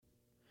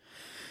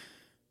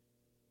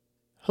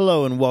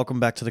Hello and welcome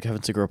back to the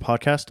Kevin Segura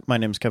podcast. My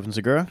name is Kevin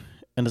Segura,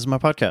 and this is my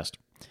podcast.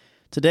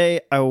 Today,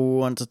 I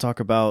want to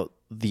talk about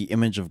the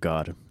image of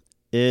God.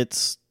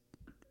 It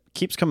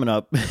keeps coming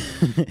up.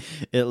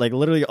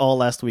 Literally all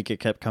last week, it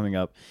kept coming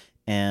up,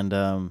 and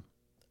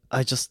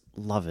I just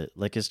love it.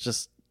 It's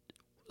just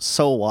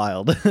so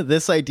wild.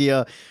 This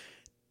idea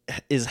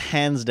is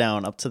hands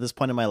down up to this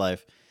point in my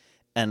life,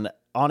 and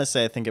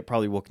honestly, I think it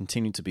probably will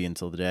continue to be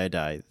until the day I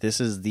die.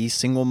 This is the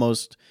single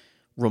most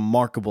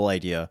remarkable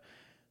idea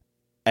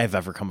I've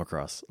ever come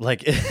across.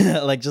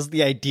 Just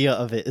the idea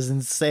of it is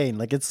insane.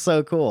 It's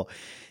so cool.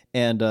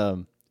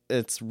 And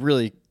it's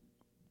really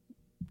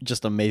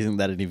just amazing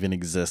that it even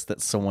exists, that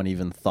someone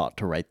even thought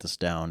to write this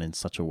down in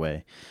such a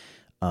way.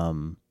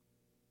 It's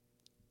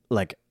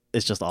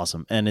just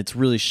awesome. And it's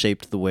really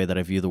shaped the way that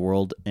I view the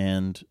world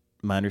and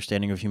my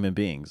understanding of human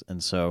beings.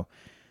 And so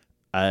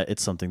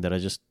it's something that I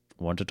just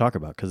want to talk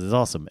about because it's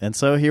awesome. And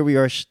so here we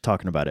are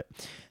talking about it.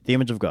 The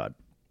image of God.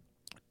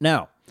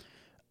 Now,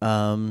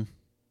 the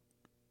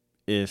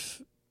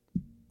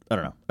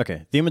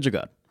image of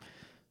God.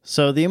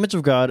 So the image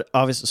of God,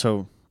 obviously,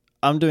 so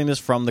I'm doing this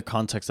from the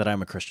context that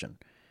I'm a Christian.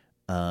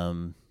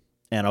 And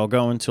I'll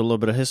go into a little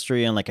bit of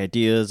history and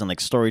ideas and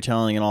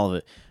storytelling and all of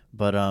it.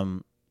 But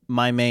the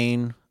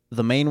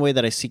main way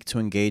that I seek to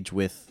engage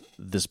with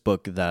this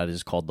book that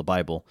is called the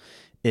Bible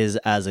is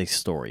as a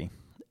story.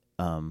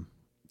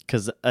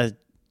 Because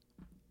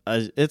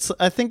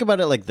I think about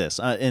it like this.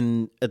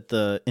 In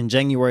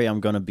January, I'm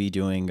going to be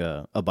doing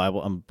a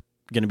Bible. I'm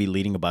going to be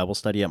leading a Bible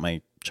study at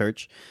my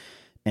church,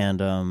 and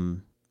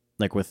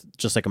with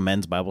just a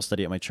men's Bible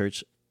study at my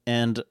church.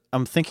 And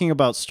I'm thinking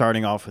about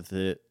starting off with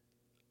it,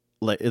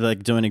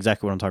 doing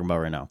exactly what I'm talking about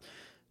right now,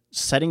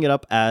 setting it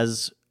up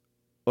as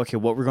okay.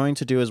 What we're going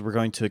to do is we're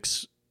going to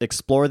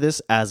explore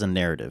this as a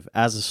narrative,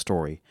 as a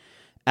story,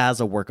 as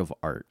a work of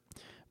art,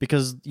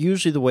 because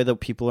usually the way that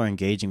people are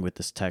engaging with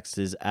this text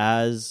is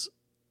as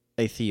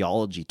a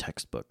theology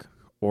textbook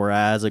or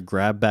as a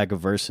grab bag of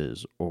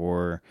verses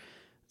or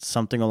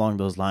something along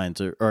those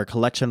lines, or a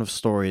collection of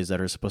stories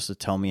that are supposed to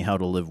tell me how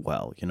to live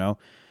well,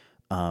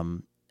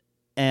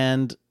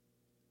 and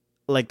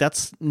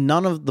that's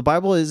none of the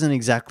Bible isn't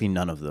exactly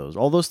none of those.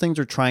 All those things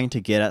are trying to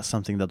get at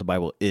something that the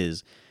Bible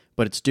is,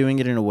 but it's doing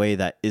it in a way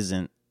that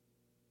isn't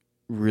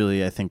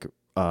really, I think,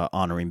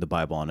 honoring the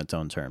Bible on its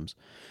own terms.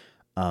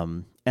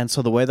 And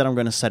so the way that I'm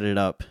going to set it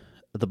up,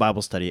 the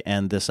Bible study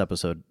and this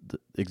episode,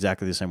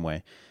 exactly the same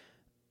way.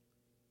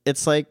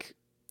 It's like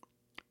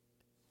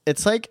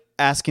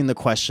asking the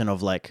question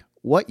of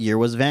what year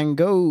was Van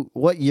Gogh?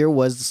 What year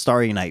was the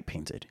Starry Night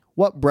painted?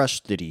 What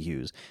brush did he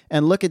use?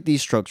 And look at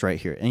these strokes right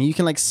here. And you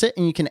can sit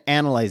and you can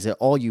analyze it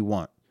all you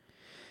want.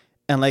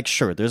 And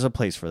sure, there's a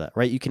place for that,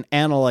 right? You can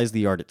analyze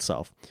the art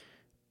itself.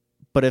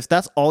 But if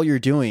that's all you're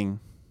doing,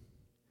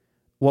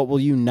 what will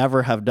you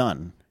never have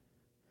done?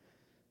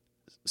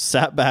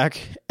 Sat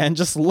back and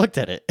just looked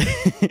at it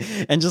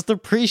and just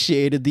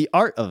appreciated the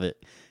art of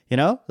it.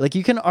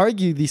 You can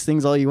argue these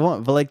things all you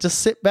want, but just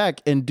sit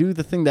back and do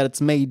the thing that it's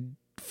made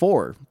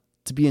for,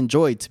 to be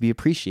enjoyed, to be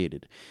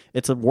appreciated.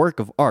 It's a work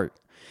of art.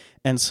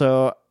 And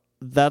so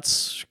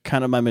that's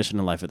kind of my mission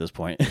in life at this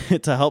point,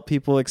 to help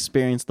people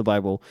experience the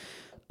Bible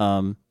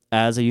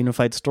as a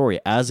unified story,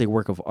 as a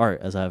work of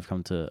art, as I've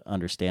come to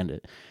understand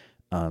it.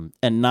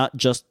 And not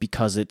just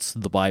because it's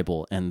the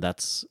Bible and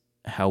that's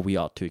how we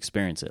ought to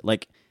experience it.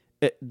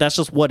 That's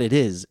just what it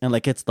is. And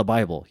it's the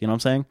Bible, you know what I'm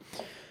saying?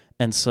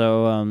 And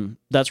so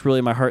that's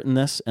really my heart in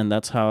this, and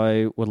that's how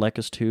I would like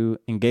us to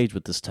engage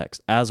with this text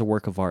as a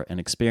work of art and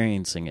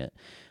experiencing it,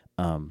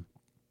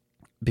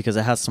 because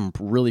it has some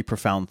really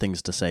profound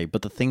things to say.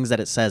 But the things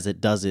that it says,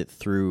 it does it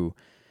through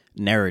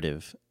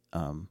narrative.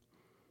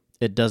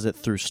 It does it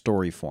through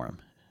story form.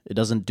 It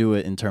doesn't do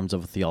it in terms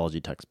of a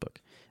theology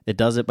textbook. It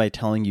does it by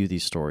telling you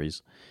these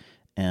stories,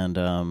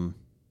 and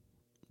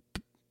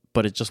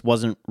but it just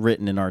wasn't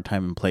written in our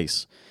time and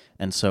place.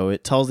 And so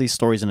it tells these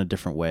stories in a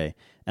different way.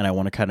 And I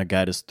want to kind of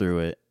guide us through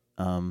it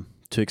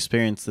to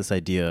experience this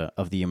idea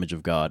of the image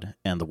of God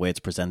and the way it's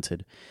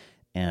presented.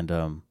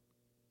 And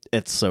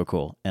it's so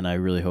cool. And I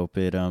really hope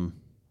it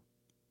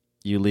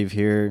you leave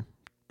here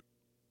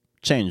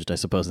changed, I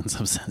suppose, in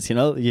some sense.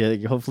 Yeah,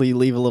 hopefully you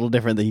leave a little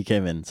different than you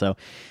came in. So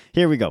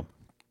here we go.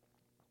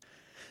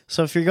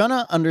 So if you're going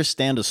to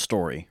understand a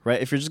story,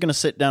 right, if you're just going to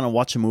sit down and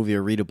watch a movie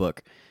or read a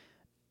book,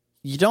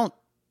 you don't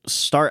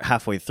start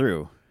halfway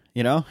through.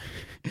 You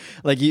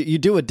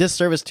do a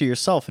disservice to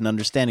yourself in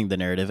understanding the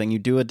narrative, and you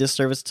do a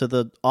disservice to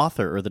the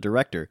author or the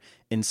director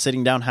in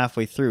sitting down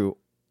halfway through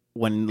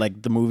when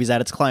the movie's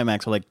at its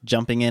climax, or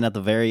jumping in at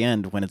the very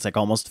end when it's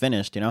almost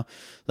finished. You're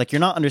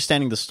not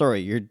understanding the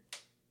story. You're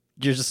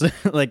just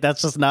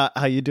that's just not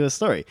how you do a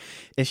story.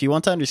 If you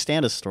want to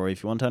understand a story,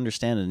 if you want to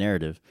understand a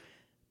narrative,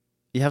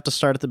 you have to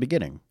start at the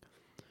beginning.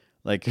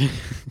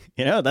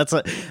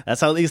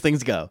 That's how these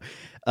things go.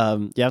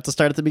 You have to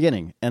start at the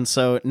beginning. And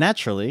so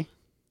naturally,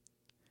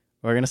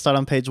 we're going to start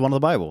on page 1 of the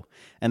Bible.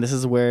 And this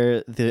is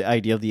where the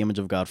idea of the image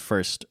of God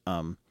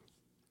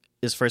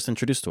is first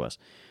introduced to us.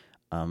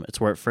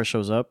 It's where it first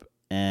shows up.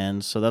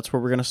 And so that's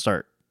where we're going to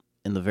start.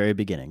 in the very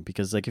beginning,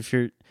 because like if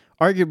you're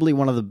arguably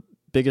one of the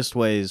biggest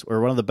ways or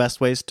one of the best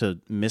ways to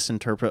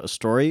misinterpret a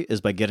story is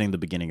by getting the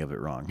beginning of it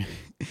wrong.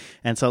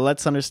 And so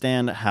let's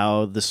understand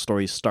how this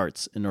story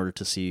starts in order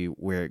to see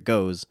where it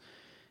goes.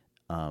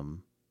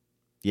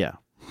 Yeah.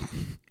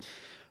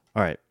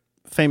 All right.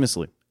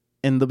 Famously,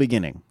 in the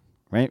beginning,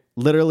 right?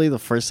 Literally the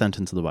first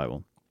sentence of the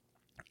Bible.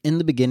 In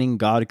the beginning,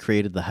 God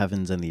created the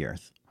heavens and the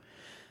earth.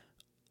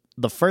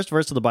 The first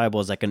verse of the Bible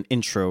is like an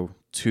intro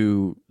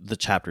to the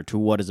chapter, to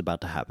what is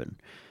about to happen.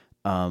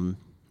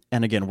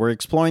 And again, we're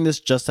exploring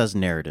this just as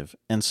narrative.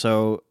 And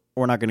so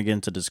we're not going to get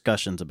into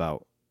discussions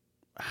about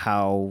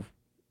how,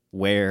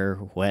 where,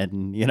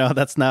 when,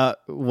 that's not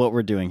what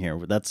we're doing here.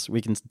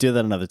 We can do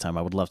that another time.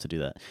 I would love to do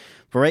that.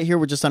 But right here,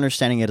 we're just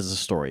understanding it as a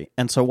story.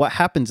 And so what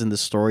happens in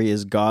this story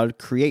is God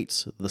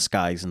creates the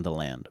skies and the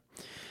land.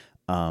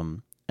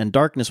 And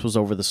darkness was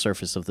over the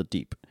surface of the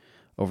deep.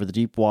 Over the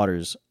deep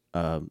waters,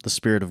 the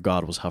Spirit of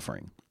God was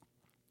hovering.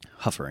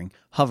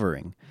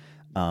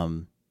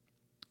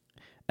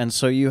 And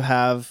so you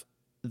have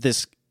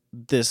this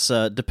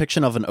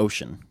depiction of an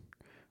ocean,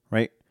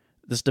 right?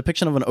 This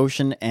depiction of an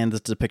ocean and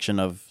this depiction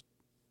of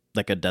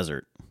like a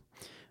desert.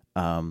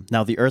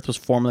 Now the earth was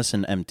formless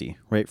and empty,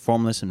 right?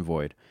 Formless and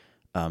void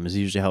is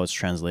usually how it's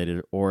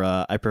translated. Or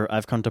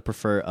I've come to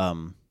prefer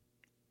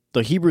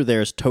the Hebrew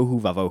there is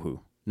tohu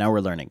vavohu. Now we're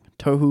learning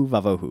tohu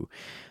vavohu.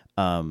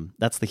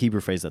 That's the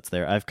Hebrew phrase that's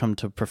there. I've come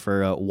to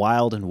prefer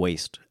wild and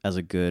waste as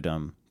a good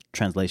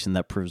translation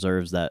that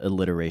preserves that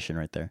alliteration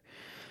right there.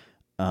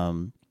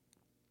 And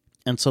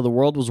so the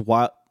world was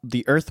wild,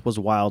 the earth was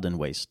wild and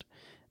waste,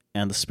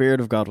 and the Spirit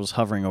of God was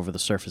hovering over the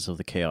surface of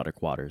the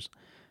chaotic waters.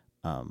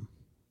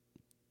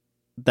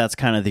 That's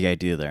kind of the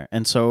idea there.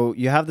 And so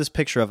you have this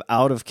picture of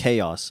out of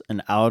chaos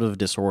and out of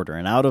disorder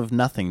and out of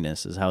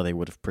nothingness is how they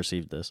would have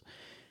perceived this.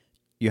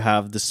 You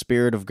have the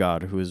Spirit of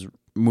God who is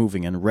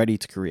moving and ready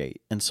to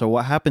create. And so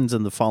what happens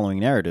in the following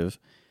narrative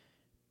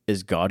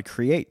is God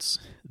creates.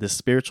 This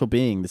spiritual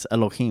being, this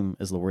Elohim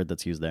is the word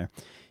that's used there.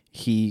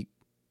 He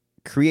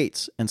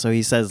creates. And so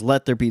he says,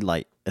 let there be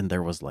light. And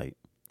there was light.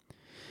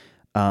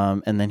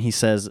 And then he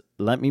says,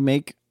 let me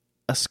make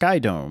a sky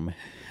dome.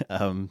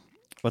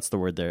 What's the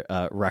word there?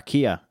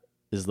 Rakia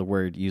is the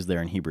word used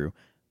there in Hebrew.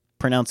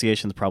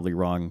 Pronunciation's probably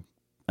wrong.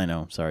 I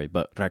know, sorry.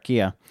 But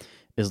rakia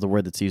is the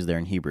word that's used there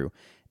in Hebrew.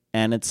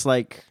 And it's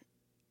like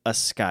a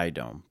sky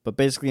dome. But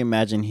basically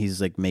imagine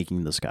he's like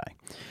making the sky.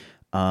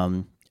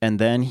 And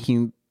then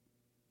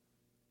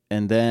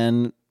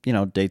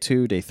day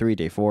 2, day 3,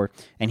 day 4,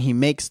 and he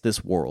makes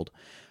this world.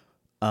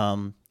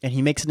 And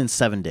he makes it in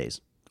 7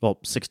 days. Well,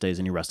 6 days,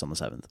 and you rest on the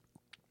 7th.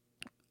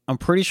 I'm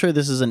pretty sure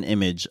this is an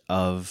image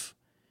of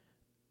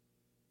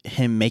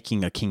him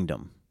making a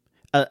kingdom.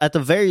 At the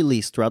very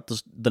least, throughout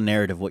the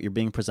narrative, what you're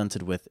being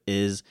presented with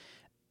is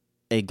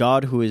a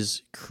God who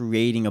is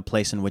creating a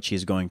place in which he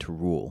is going to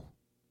rule.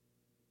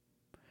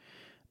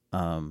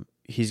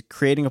 He's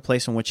creating a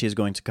place in which he is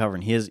going to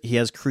govern. He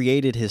has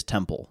created his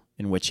temple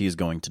in which he is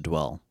going to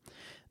dwell.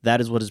 That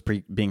is what is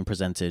being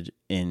presented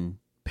in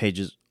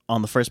pages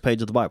on the first page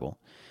of the Bible.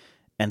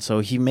 And so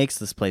he makes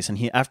this place,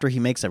 and after he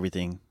makes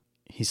everything,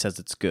 he says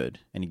it's good,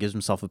 and he gives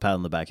himself a pat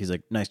on the back. He's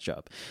like, nice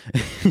job.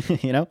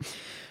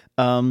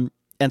 And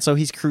so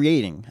he's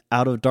creating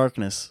out of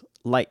darkness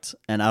light,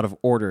 and out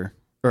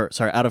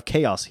of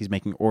chaos he's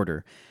making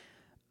order.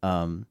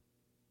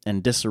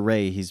 And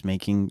disarray he's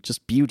making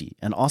just beauty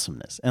and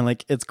awesomeness. And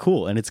like it's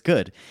cool and it's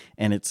good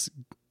and it's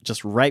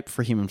just ripe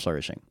for human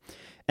flourishing.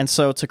 And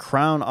so to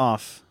crown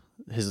off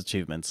his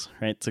achievements,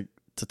 right, to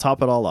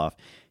top it all off,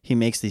 he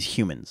makes these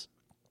humans.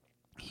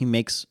 He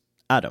makes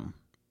Adam.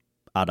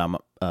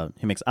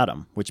 He makes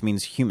Adam, which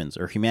means humans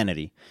or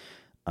humanity,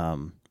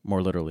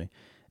 more literally.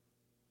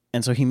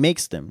 And so he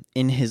makes them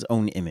in his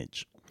own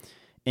image.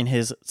 In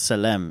his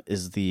Selem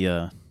is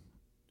the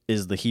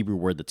Hebrew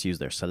word that's used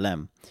there,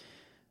 Selem.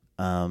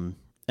 And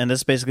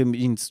this basically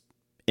means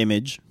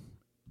image,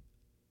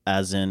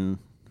 as in,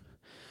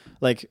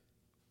 like,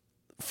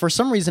 for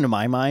some reason in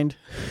my mind,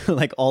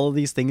 like all of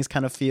these things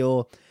kind of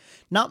feel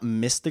not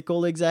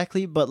mystical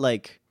exactly, but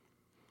like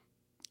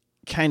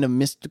kind of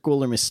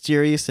mystical or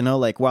mysterious,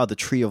 like, wow, the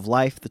tree of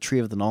life, the tree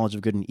of the knowledge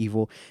of good and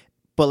evil.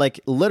 But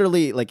like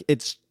literally, like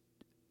it's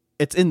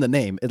in the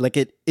name.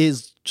 It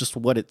is just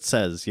what it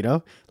says,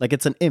 like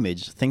it's an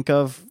image. Think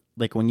of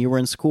like when you were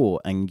in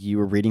school and you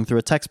were reading through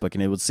a textbook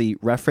and it would see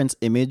reference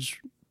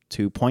image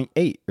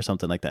 2.8 or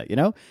something like that,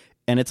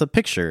 and it's a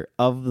picture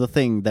of the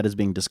thing that is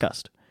being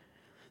discussed.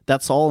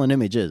 That's all an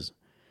image is.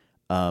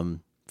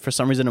 For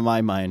some reason in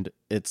my mind,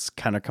 it's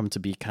kind of come to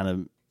be kind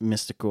of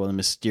mystical and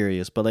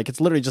mysterious, but like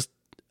it's literally just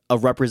a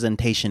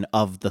representation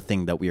of the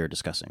thing that we are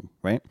discussing,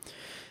 right?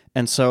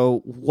 And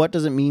so what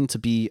does it mean to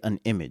be an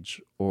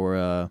image?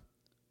 Or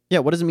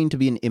what does it mean to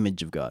be an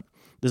image of God?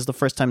 This is the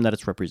first time that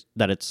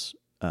it's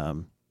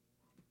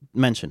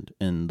mentioned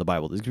in the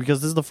Bible,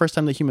 because this is the first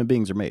time that human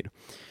beings are made.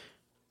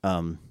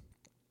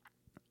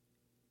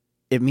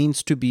 It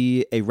means to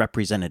be a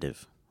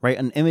representative, right?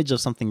 An image of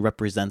something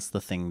represents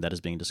the thing that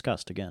is being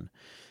discussed again.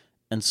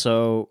 And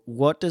so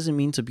what does it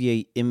mean to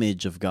be an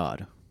image of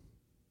God?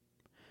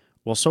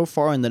 Well, so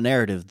far in the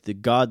narrative, the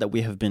God that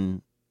we have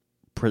been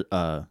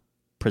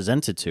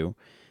presented to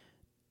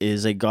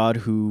is a God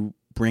who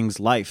brings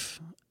life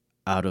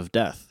out of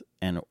death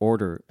and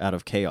order out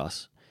of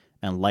chaos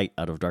and light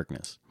out of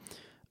darkness.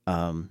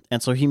 And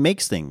so he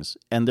makes things,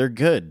 and they're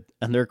good,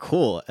 and they're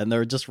cool, and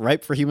they're just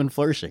ripe for human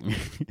flourishing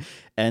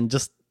and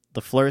just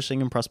the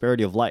flourishing and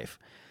prosperity of life.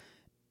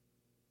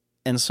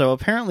 And so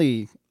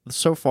apparently,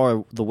 so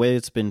far, the way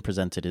it's been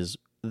presented is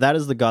that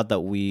is the God that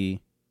we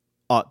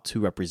ought to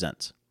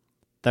represent.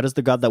 That is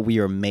the God that we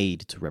are made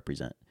to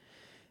represent.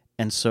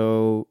 And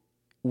so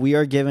we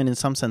are given, in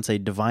some sense, a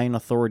divine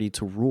authority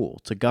to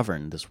rule, to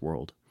govern this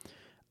world.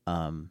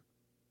 And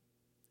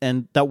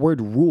that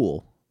word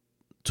rule,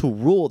 to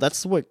rule,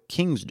 that's what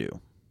kings do,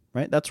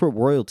 right? That's what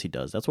royalty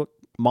does. That's what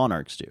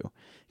monarchs do.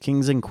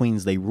 Kings and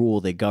queens, they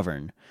rule, they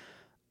govern.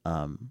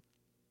 And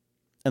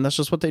that's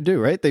just what they do,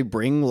 right? They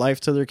bring life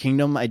to their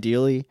kingdom,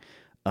 ideally.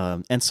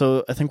 And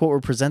so I think what we're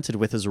presented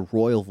with is a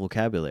royal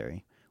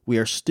vocabulary. We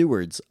are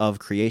stewards of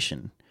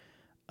creation.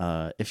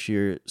 If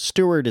you're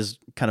steward is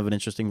kind of an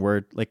interesting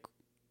word, like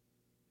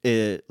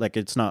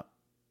it's not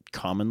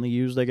commonly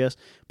used, I guess.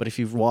 But if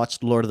you've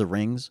watched Lord of the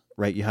Rings,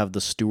 right, you have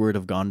the steward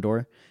of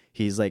Gondor.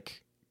 He's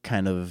like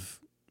kind of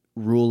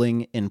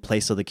ruling in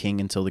place of the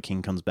king until the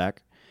king comes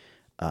back.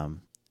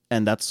 And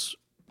that's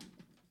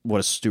what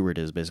a steward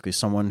is, basically.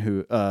 Someone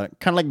who, kind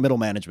of like middle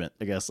management,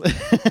 I guess.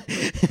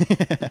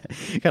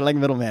 Kind of like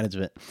middle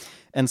management.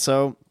 And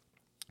so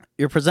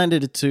you're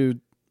presented to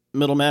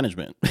middle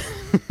management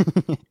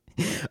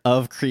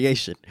of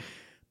creation.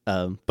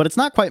 But it's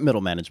not quite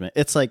middle management.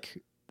 It's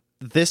like,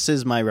 this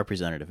is my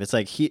representative. It's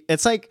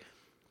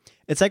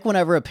like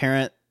whenever a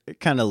parent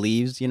kind of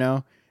leaves,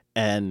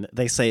 and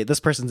they say, this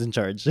person's in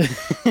charge.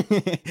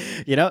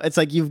 It's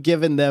like you've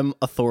given them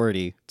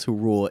authority to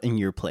rule in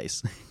your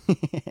place.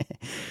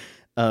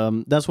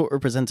 That's what we're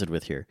presented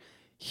with here.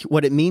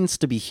 What it means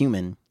to be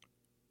human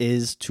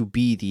is to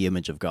be the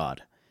image of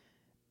God.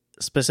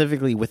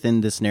 Specifically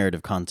within this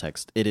narrative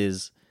context, it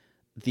is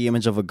the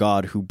image of a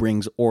God who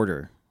brings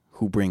order,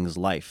 who brings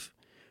life,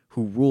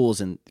 who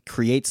rules and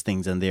creates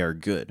things, and they are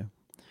good.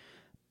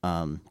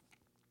 And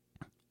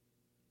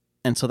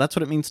so that's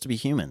what it means to be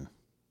human.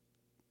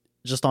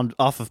 Just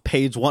off of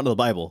page 1 of the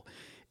Bible,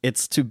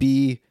 it's to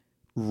be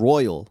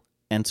royal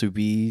and to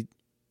be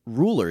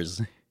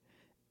rulers.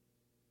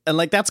 And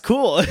like, that's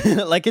cool.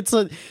 Like, it's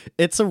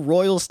a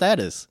royal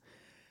status.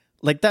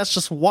 Like, that's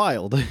just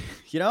wild.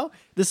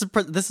 This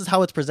is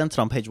how it's presented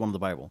on page 1 of the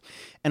Bible.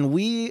 And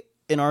we,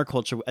 in our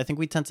culture, I think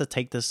we tend to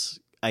take this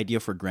idea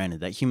for granted,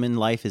 that human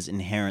life is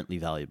inherently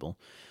valuable.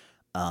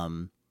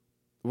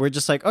 We're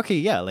just like, okay,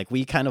 yeah, like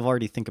we kind of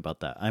already think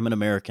about that. I'm an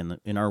American.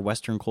 In our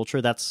Western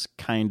culture, that's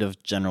kind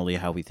of generally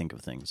how we think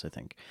of things, I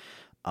think.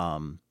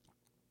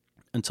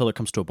 Until it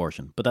comes to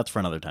abortion, but that's for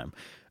another time.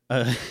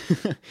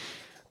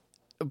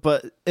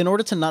 But in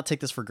order to not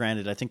take this for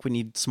granted, I think we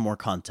need some more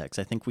context.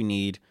 I think we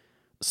need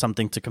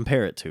something to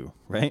compare it to,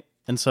 right?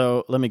 And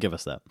so let me give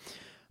us that.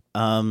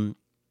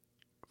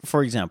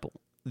 For example,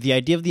 the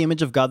idea of the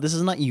image of God, this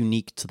is not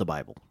unique to the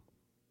Bible.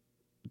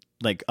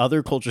 Like,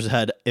 other cultures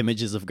had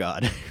images of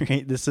God,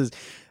 right? This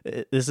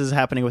is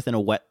happening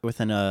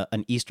within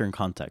an Eastern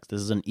context.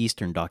 This is an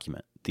Eastern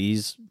document.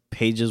 These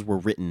pages were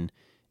written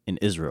in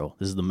Israel.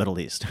 This is the Middle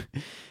East.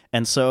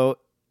 And so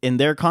in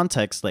their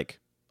context, like,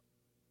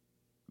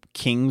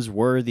 kings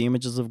were the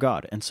images of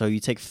God. And so you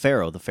take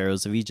Pharaoh, the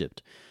pharaohs of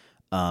Egypt,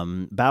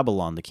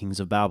 Babylon, the kings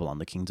of Babylon,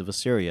 the kings of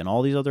Assyria, and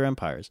all these other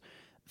empires.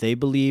 They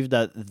believed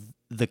that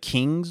the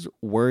kings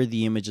were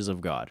the images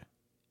of God.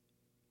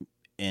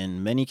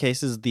 In many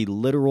cases, the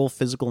literal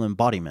physical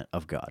embodiment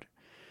of God.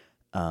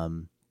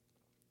 And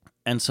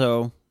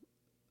so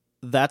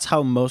that's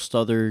how most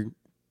other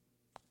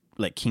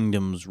like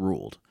kingdoms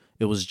ruled.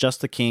 It was just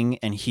the king,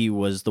 and he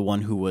was the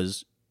one who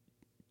was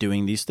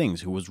doing these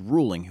things, who was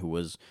ruling, who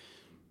was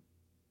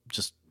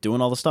just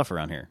doing all the stuff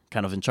around here,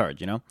 kind of in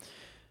charge,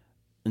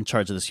 in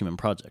charge of this human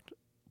project.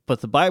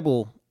 But the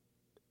Bible,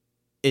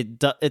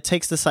 it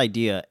takes this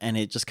idea and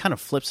it just kind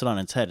of flips it on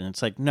its head, and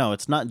it's like, no,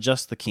 it's not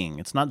just the king,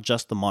 it's not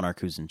just the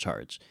monarch who's in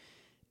charge,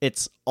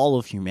 it's all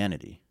of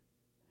humanity.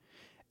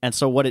 And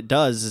so what it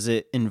does is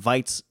it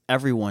invites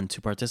everyone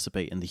to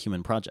participate in the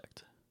human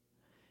project.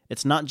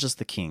 It's not just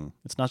the king,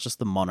 it's not just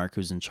the monarch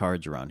who's in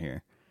charge around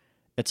here,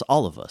 it's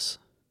all of us.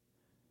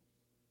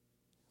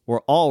 We're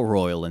all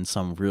royal in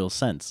some real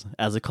sense,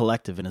 as a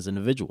collective and as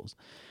individuals.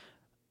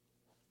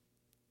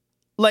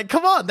 Like,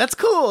 come on, that's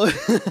cool.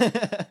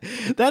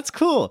 That's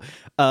cool.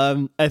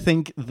 I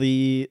think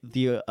the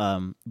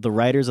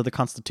writers of the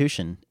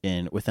Constitution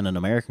within an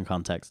American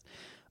context,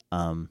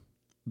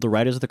 the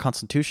writers of the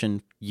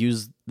Constitution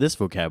use this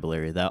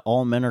vocabulary, that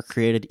all men are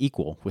created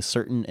equal with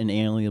certain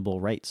inalienable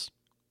rights.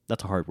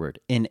 That's a hard word.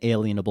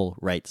 Inalienable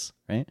rights,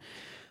 right?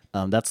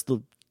 That's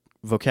the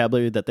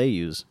vocabulary that they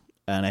use.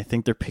 And I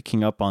think they're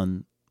picking up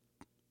on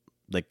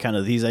like kind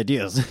of these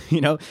ideas,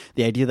 the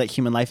idea that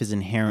human life is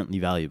inherently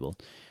valuable.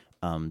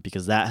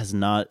 Because that has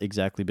not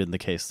exactly been the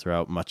case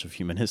throughout much of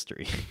human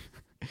history.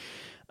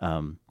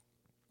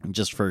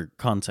 just for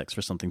context,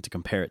 for something to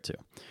compare it to.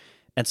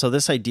 And so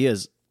this idea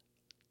is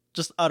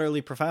just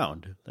utterly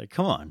profound. Like,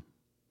 come on,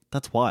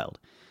 that's wild.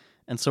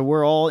 And so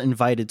we're all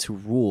invited to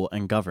rule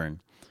and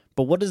govern.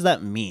 But what does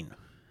that mean?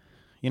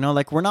 You know,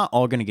 like, we're not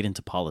all going to get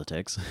into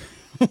politics.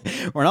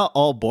 We're not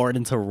all born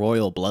into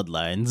royal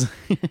bloodlines.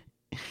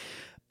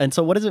 And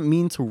so what does it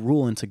mean to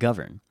rule and to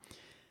govern?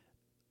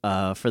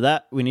 For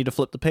that, we need to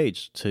flip the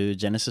page to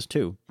Genesis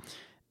 2.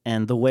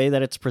 And the way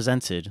that it's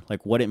presented,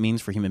 like what it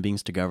means for human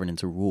beings to govern and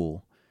to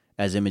rule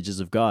as images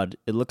of God,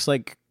 it looks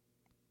like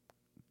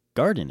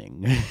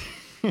gardening.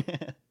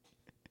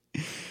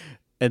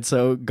 And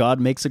so God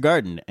makes a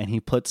garden, and he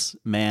puts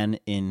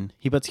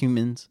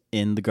humans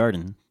in the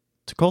garden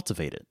to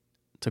cultivate it,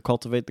 to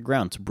cultivate the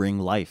ground, to bring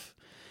life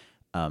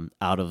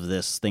out of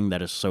this thing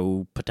that is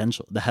so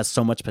potential, that has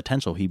so much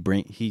potential.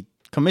 He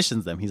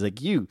commissions them. He's like,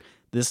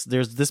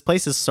 this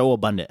place is so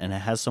abundant and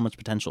it has so much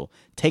potential.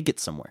 Take it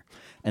somewhere.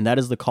 And that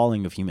is the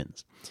calling of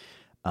humans.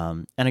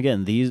 And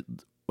again,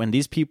 when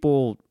these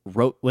people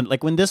wrote,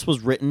 when this was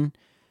written,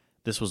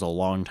 this was a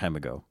long time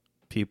ago.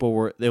 It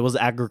was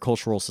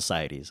agricultural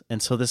societies.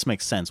 And so this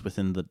makes sense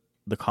within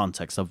the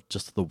context of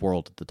just the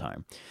world at the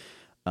time.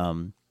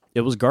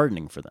 It was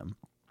gardening for them.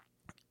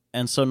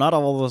 And so not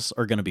all of us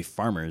are going to be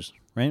farmers,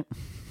 right?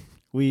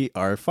 We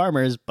are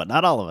farmers, but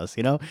not all of us,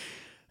 you know?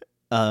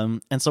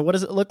 And so what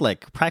does it look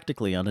like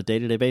practically on a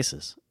day-to-day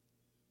basis?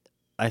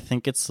 I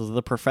think it's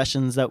the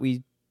professions that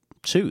we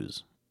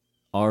choose,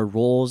 our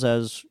roles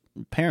as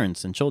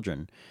parents and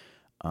children,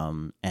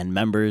 and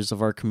members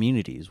of our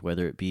communities,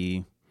 whether it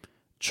be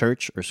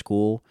church or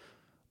school,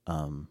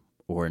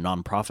 or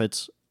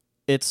nonprofits.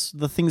 It's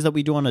the things that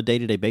we do on a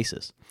day-to-day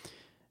basis.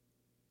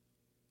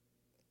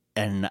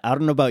 And I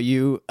don't know about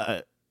you,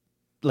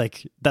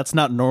 like, that's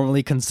not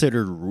normally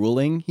considered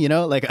ruling, you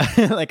know? Like,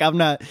 like I'm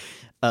not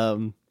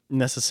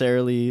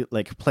necessarily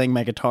like playing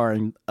my guitar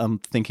and I'm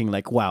thinking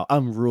like, wow,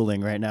 I'm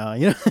ruling right now,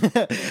 you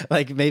know?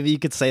 Like, maybe you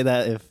could say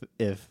that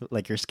if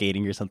like you're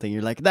skating or something,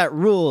 you're like, that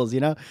rules, you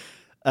know?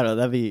 I don't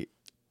know,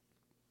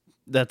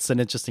 that's an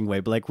interesting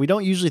way. But like, we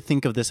don't usually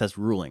think of this as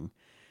ruling.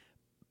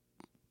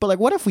 But like,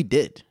 what if we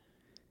did?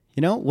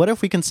 You know, what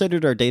if we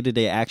considered our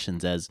day-to-day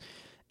actions as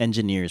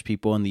engineers,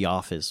 people in the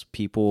office,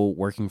 people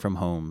working from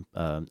home,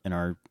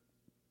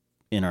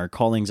 in our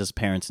callings as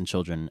parents and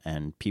children,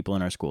 and people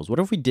in our schools? What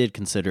if we did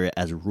consider it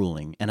as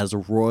ruling and as a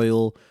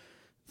royal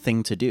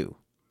thing to do?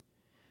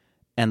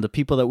 And the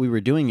people that we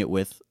were doing it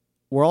with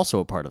were also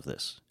a part of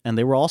this, and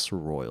they were also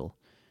royal.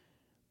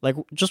 Like,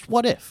 just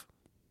what if?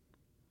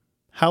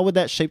 How would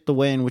that shape the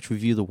way in which we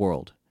view the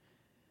world?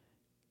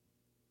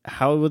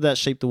 How would that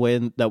shape the way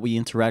that we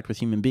interact with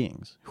human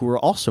beings who are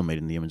also made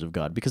in the image of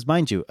God? Because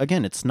mind you,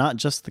 again, it's not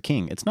just the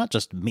king. It's not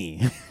just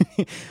me.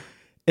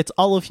 It's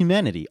all of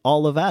humanity,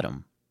 all of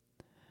Adam.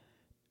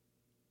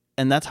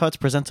 And that's how it's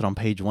presented on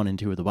page 1 and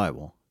 2 of the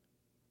Bible.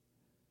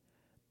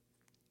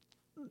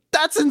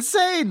 That's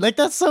insane. Like,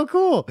 that's so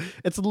cool.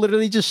 It's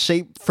literally just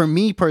shaped for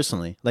me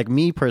personally. Like,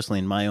 me personally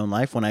in my own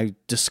life, when I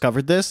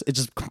discovered this, it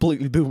just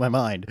completely blew my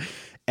mind.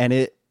 And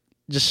it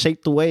just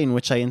shaped the way in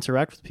which I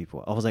interact with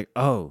people. I was like,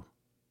 oh,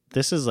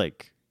 this is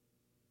like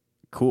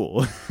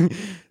cool.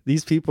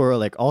 These people are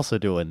like also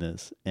doing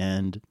this.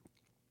 And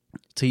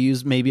to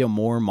use maybe a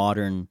more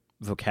modern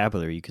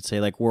vocabulary, you could say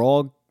like we're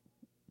all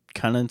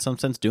kind of in some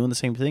sense doing the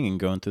same thing and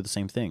going through the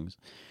same things.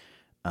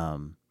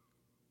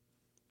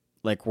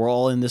 Like we're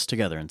all in this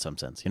together in some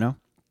sense, you know?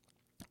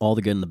 All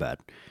the good and the bad.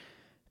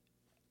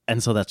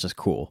 And so that's just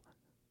cool.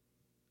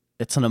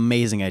 It's an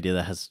amazing idea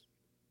that has,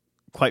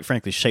 quite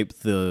frankly,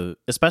 shaped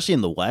especially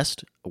in the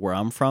West, where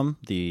I'm from,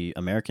 the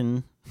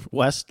American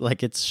West,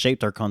 like it's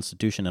shaped our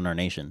Constitution and our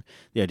nation.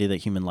 The idea that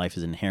human life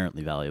is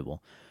inherently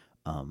valuable.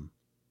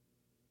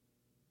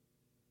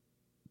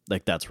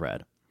 Like that's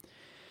rad.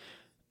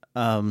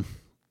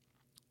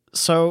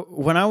 So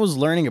when I was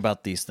learning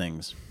about these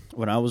things,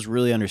 when I was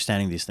really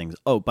understanding these things,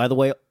 oh, by the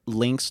way,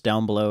 links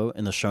down below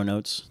in the show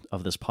notes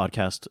of this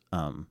podcast,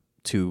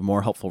 to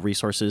more helpful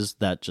resources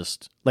that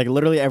just like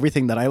literally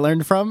everything that I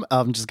learned from,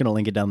 I'm just going to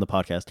link it down the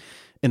podcast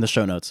in the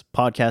show notes,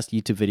 podcast,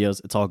 YouTube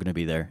videos. It's all going to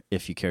be there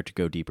if you care to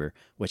go deeper,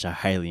 which I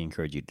highly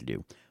encourage you to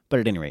do.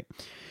 But at any rate,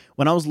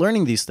 when I was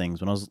learning these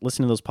things, when I was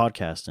listening to those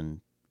podcasts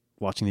and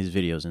watching these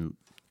videos and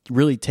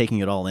really taking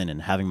it all in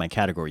and having my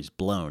categories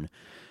blown,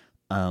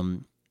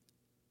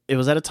 it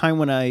was at a time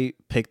when I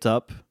picked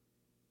up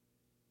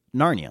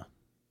Narnia,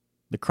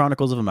 the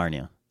Chronicles of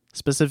Narnia,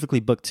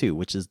 specifically book 2,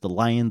 which is The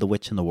Lion, the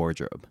Witch, and the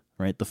Wardrobe,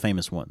 right? The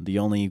famous one, the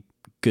only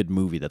good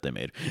movie that they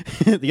made.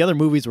 The other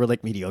movies were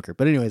like mediocre.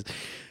 But anyways,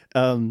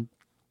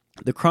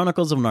 The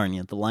Chronicles of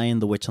Narnia, The Lion,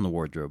 the Witch, and the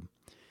Wardrobe.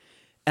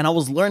 And I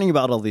was learning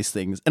about all these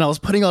things, and I was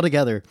putting all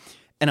together,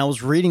 and I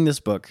was reading this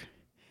book.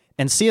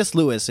 And C.S.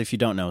 Lewis, if you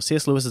don't know,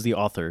 C.S. Lewis is the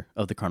author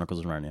of The Chronicles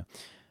of Narnia.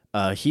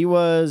 He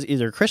was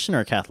either Christian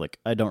or Catholic.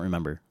 I don't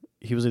remember.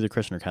 He was either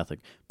Christian or Catholic.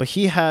 But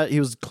he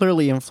was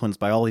clearly influenced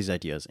by all these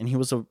ideas, and he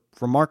was a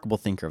remarkable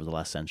thinker of the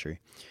last century.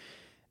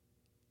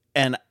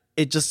 And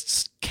it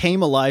just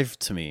came alive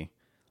to me.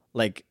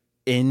 Like,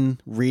 in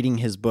reading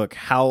his book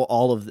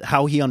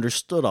how he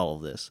understood all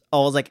of this. I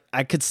was like,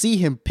 I could see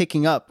him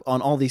picking up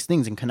on all these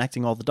things and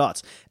connecting all the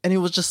dots, and it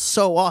was just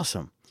so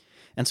awesome.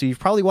 And so you've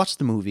probably watched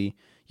the movie,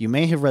 you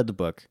may have read the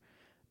book.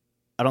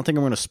 I don't think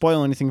I'm going to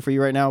spoil anything for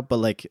you right now, but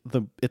like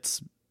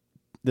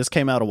this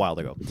came out a while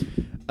ago.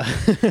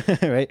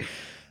 Right?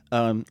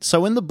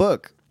 So in the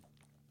book,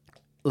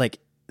 like,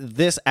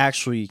 this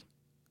actually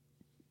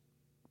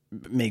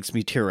makes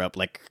me tear up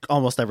like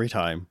almost every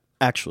time,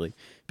 actually,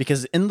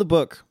 because in the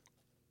book,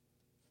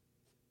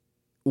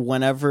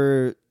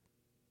 whenever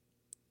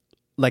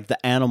like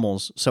the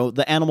animals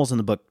in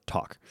the book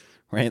talk,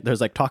 right?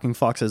 There's like talking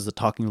foxes, the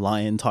talking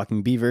lion,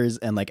 talking beavers,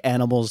 and like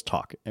animals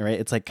talk, right?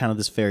 It's like kind of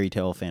this fairy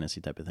tale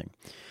fantasy type of thing.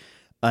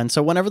 And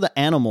so whenever the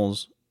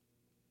animals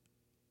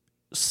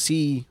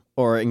see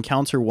or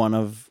encounter one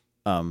of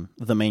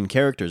the main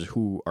characters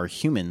who are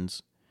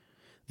humans,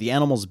 the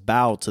animals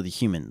bow to the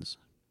humans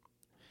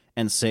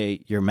and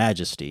say, "Your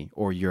Majesty"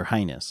 or "Your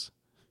Highness."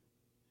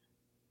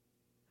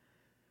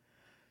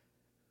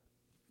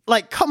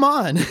 Like, come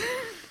on.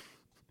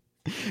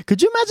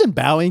 Could you imagine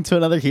bowing to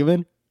another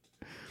human?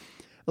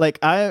 Like,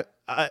 I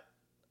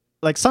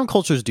like, some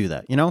cultures do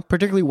that, you know,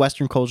 particularly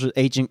Western cultures,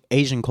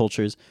 Asian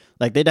cultures,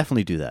 like they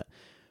definitely do that.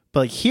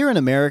 But like here in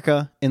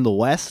America, in the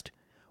West,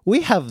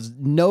 we have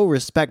no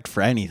respect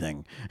for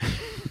anything.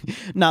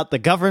 Not the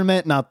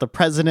government, not the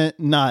president,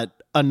 not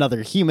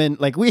another human.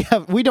 Like we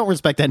don't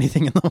respect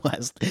anything in the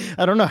West.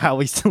 I don't know how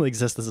we still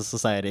exist as a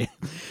society.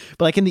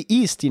 But like in the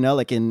East, you know,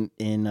 like in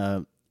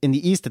the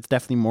East, it's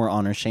definitely more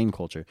honor shame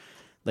culture.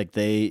 Like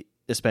they,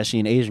 especially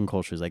in Asian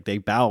cultures, like they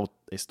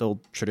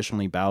still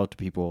traditionally bow to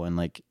people, and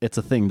like it's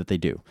a thing that they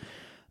do.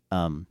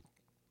 And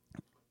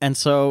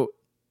so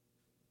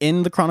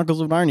in the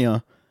Chronicles of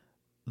Narnia,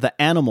 the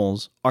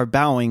animals are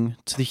bowing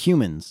to the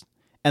humans,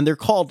 and they're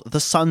called the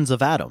sons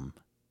of Adam.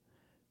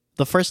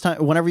 The first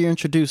time, whenever you're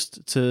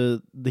introduced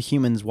to the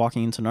humans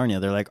walking into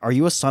Narnia, they're like, "Are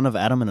you a son of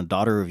Adam and a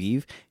daughter of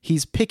Eve?"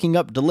 He's picking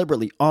up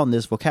deliberately on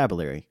this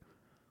vocabulary.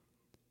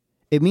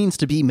 It means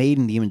to be made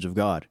in the image of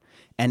God.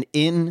 And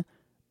in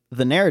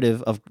the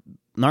narrative of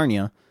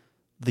Narnia,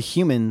 the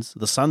humans,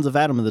 the sons of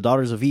Adam and the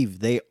daughters of Eve,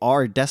 they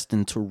are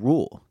destined to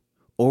rule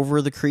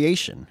over the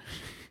creation.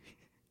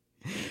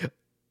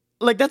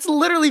 Like, that's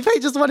literally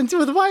pages 1 and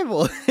 2 of the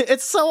Bible.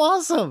 It's so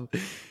awesome.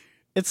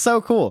 It's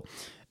so cool.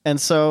 And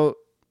so,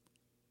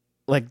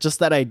 like, just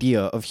that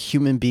idea of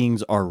human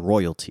beings are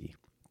royalty.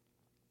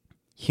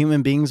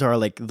 Human beings are,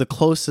 like, the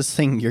closest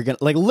thing you're going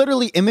to, like,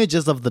 literally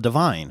images of the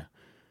divine.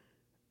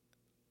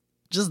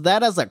 Just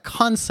that as a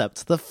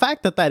concept, the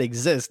fact that that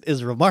exists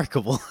is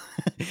remarkable.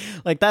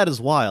 Like, that is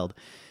wild.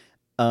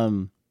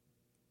 And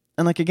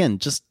like, again,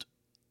 just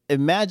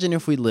imagine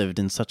if we lived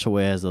in such a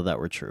way as though that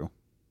were true.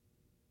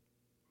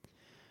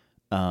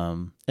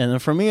 And then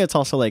for me, it's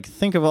also like,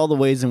 think of all the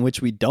ways in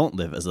which we don't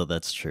live as though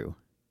that's true.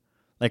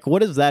 Like,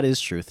 what if that is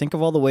true? Think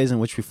of all the ways in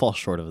which we fall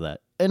short of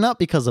that. And not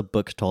because a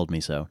book told me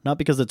so, not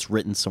because it's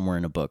written somewhere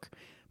in a book,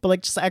 but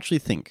like, just actually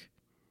think.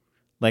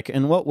 Like,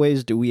 in what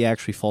ways do we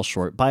actually fall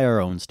short by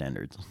our own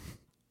standards?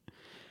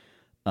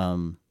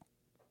 And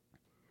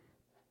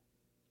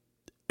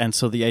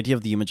so the idea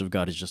of the image of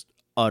God is just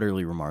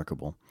utterly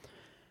remarkable.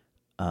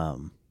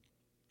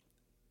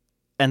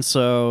 And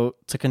so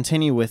to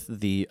continue with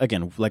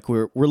again, like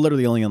we're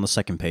literally only on the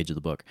second page of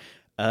the book.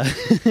 But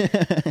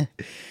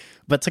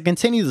to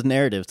continue the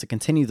narrative, to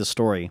continue the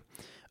story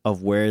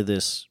of where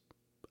this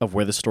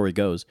story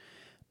goes,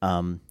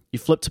 you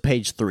flip to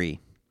page 3.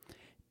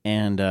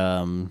 And,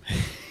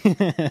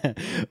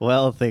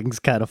 well, things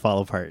kind of fall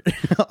apart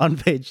on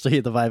page 3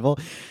 of the Bible.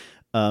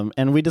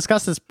 And we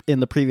discussed this in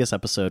the previous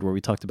episode where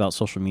we talked about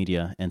social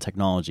media and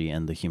technology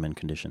and the human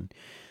condition.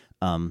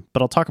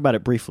 But I'll talk about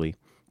it briefly.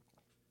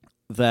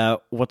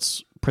 That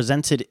what's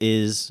presented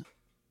is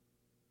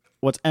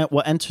what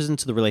enters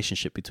into the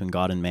relationship between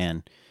God and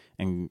man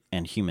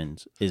and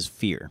humans is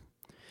fear.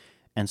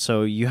 And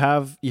so you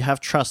have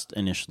trust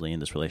initially in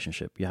this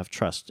relationship. You have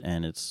trust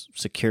and it's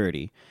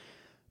security.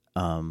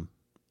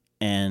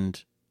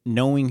 And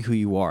knowing who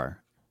you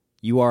are.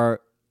 You are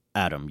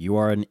Adam. You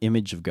are an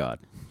image of God.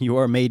 You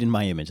are made in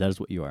my image. That is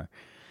what you are.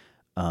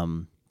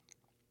 And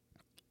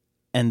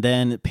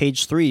then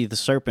page 3, the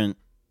serpent,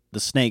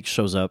 the snake,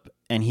 shows up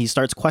and he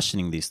starts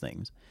questioning these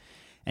things.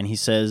 And he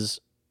says,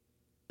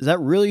 "Is that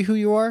really who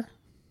you are?"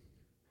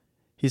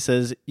 He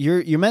says,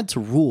 "You're meant to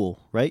rule,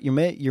 right?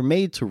 You're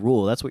made to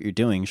rule. That's what you're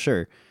doing,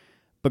 sure.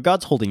 But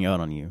God's holding out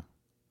on you.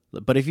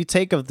 But if you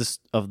take of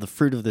the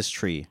fruit of this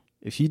tree,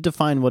 if you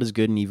define what is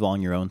good and evil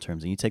on your own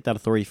terms, and you take that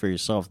authority for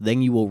yourself,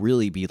 then you will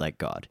really be like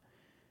God."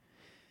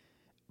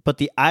 But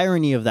the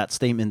irony of that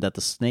statement that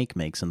the snake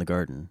makes in the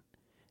garden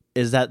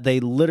is that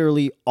they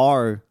literally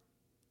are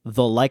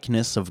the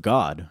likeness of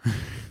God.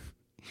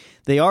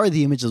 They are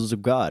the images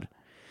of God.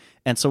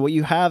 And so what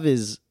you have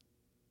is,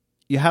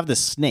 you have this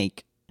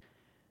snake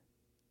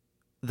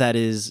that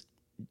is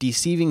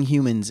deceiving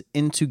humans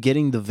into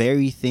getting the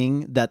very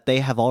thing that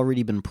they have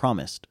already been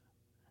promised.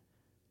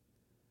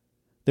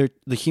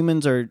 The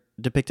humans are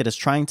depicted as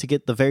trying to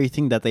get the very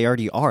thing that they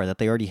already are, that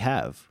they already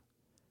have.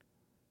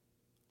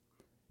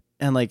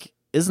 And like,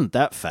 isn't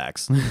that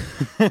facts?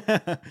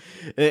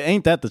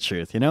 Ain't that the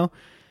truth, you know?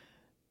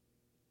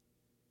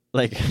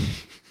 Like,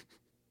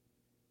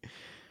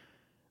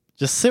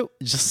 just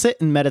sit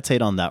and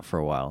meditate on that for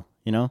a while,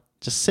 you know?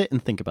 Just sit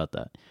and think about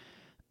that.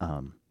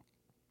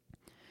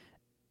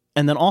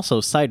 And then also,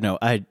 side note,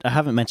 I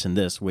haven't mentioned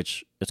this,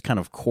 which is kind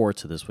of core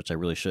to this, which I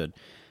really should.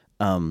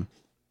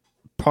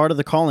 Part of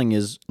the calling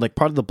is, like,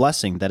 part of the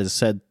blessing that is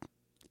said.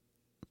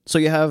 So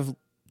you have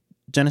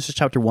Genesis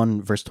chapter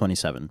 1, verse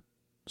 27.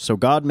 So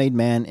God made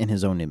man in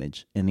his own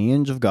image. In the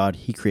image of God,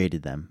 he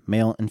created them.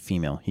 Male and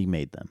female, he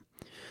made them.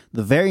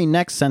 The very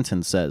next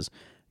sentence says,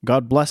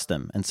 God blessed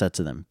them and said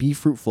to them, be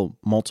fruitful,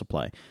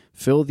 multiply,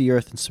 fill the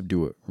earth and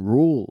subdue it,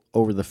 rule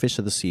over the fish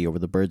of the sea, over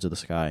the birds of the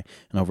sky,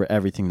 and over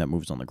everything that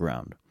moves on the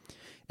ground.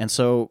 And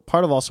so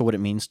part of also what it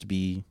means to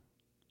be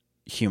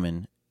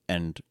human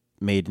and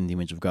made in the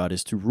image of God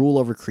is to rule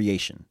over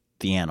creation,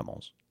 the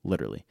animals,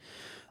 literally.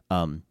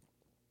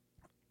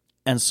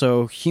 And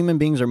so human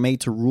beings are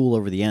made to rule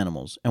over the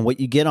animals. And what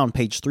you get on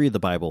page 3 of the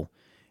Bible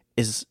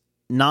is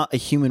not a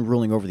human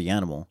ruling over the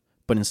animal,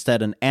 but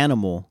instead an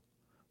animal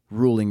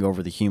ruling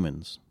over the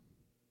humans.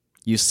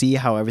 You see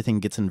how everything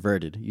gets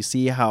inverted. You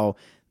see how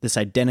this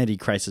identity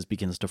crisis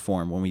begins to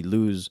form when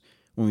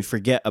we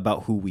forget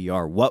about who we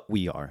are, what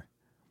we are.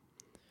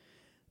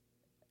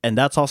 And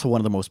that's also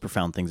one of the most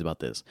profound things about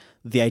this.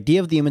 The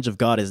idea of the image of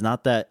God is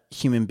not that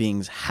human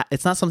beings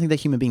it's not something that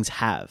human beings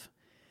have.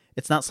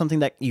 It's not something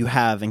that you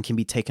have and can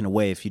be taken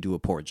away if you do a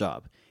poor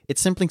job.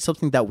 It's simply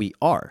something that we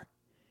are.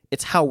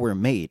 It's how we're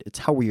made. It's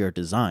how we are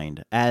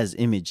designed as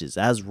images,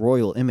 as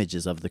royal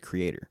images of the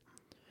Creator.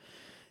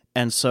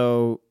 And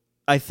so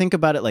I think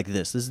about it like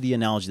this. This is the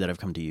analogy that I've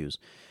come to use.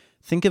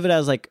 Think of it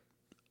as like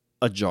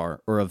a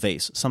jar or a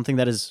vase, something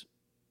that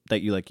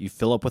you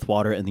fill up with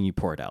water and then you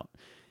pour it out.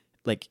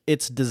 Like,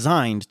 it's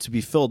designed to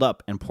be filled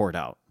up and poured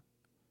out.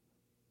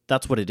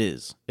 That's what it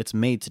is. It's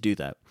made to do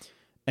that.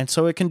 And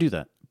so it can do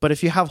that. But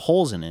if you have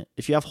holes in it,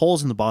 if you have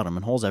holes in the bottom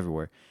and holes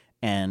everywhere,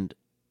 and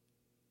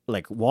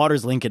like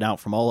water's linking out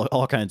from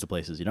all kinds of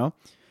places, you know?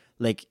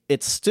 Like,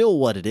 it's still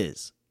what it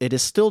is. It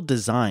is still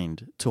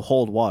designed to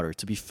hold water,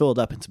 to be filled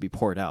up and to be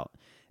poured out.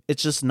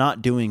 It's just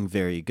not doing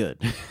very good.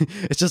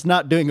 It's just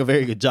not doing a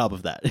very good job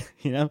of that,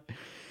 you know?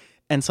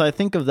 And so I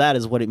think of that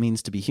as what it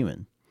means to be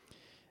human.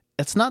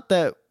 It's not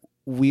that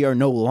we are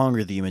no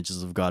longer the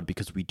images of God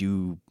because we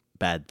do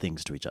bad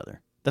things to each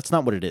other. That's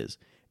not what it is.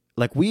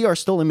 Like, we are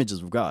still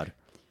images of God.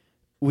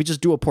 We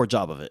just do a poor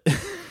job of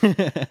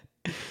it.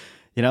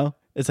 You know?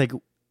 It's like,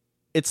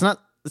 it's not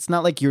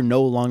like you're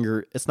no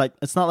longer, it's not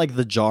like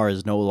the jar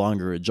is no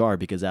longer a jar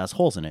because it has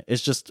holes in it.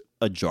 It's just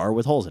a jar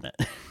with holes in it.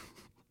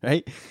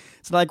 Right?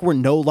 It's not like we're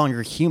no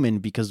longer human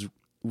because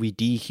we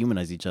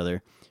dehumanize each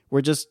other.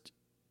 We're just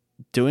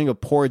doing a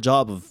poor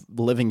job of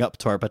living up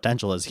to our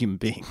potential as human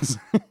beings.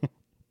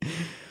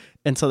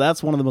 And so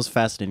that's one of the most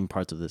fascinating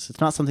parts of this.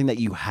 It's not something that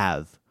you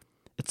have.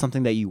 It's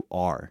something that you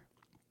are.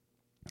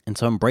 And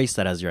so embrace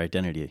that as your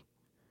identity.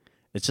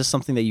 It's just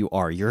something that you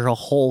are. You're a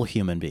whole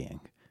human being.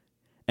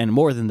 And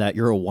more than that,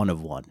 you're a one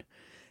of one.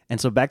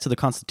 And so back to the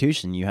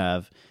Constitution, you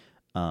have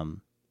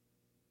all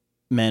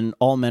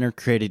men are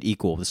created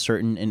equal with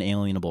certain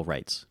inalienable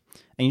rights.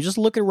 And you just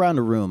look around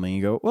a room and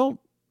you go, well,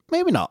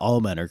 maybe not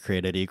all men are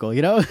created equal,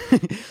 you know?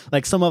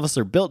 Like, some of us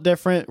are built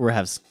different. We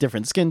have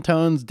different skin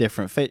tones,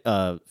 different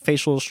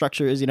facial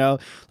structures, you know?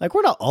 Like,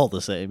 we're not all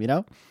the same, you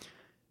know?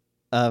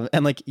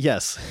 And like,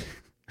 yes,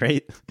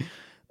 right?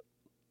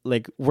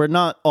 Like, we're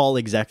not all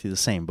exactly the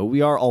same, but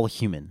we are all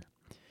human.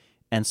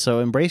 And so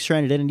embrace your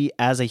identity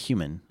as a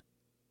human.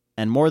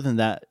 And more than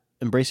that,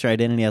 embrace your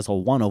identity as a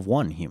one of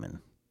one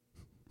human.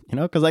 You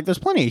know? Because, like, there's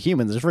plenty of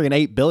humans. There's freaking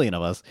 8 billion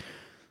of us.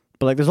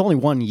 But, like, there's only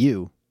one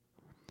you.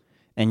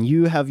 And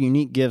you have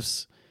unique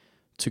gifts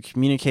to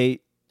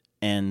communicate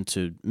and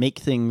to make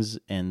things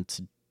and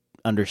to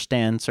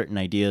understand certain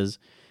ideas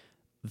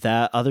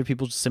that other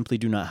people simply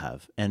do not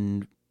have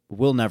and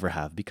will never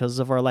have because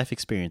of our life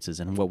experiences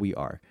and what we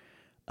are.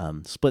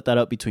 Split that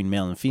up between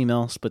male and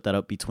female. Split that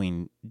up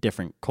between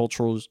different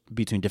cultures.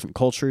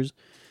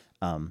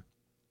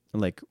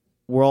 Like,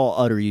 we're all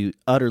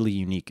utterly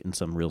unique in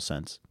some real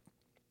sense,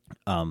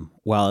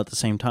 while at the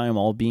same time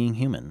all being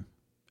human.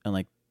 And,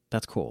 like,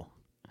 that's cool.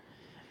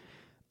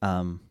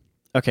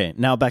 Okay,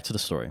 now back to the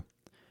story.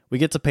 We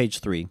get to page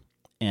 3,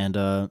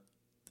 and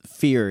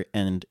fear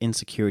and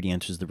insecurity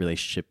enters the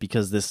relationship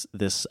because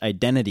this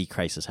identity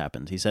crisis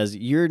happens. He says,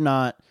 you're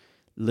not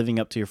living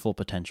up to your full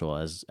potential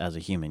as a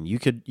human. You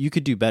could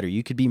do better.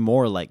 You could be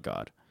more like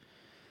God.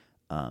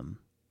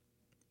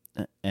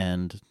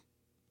 And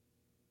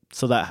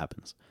so that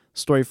happens.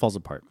 Story falls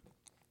apart.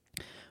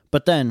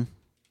 But then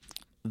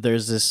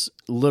there's this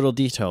little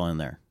detail in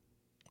there.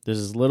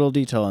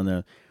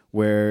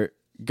 Where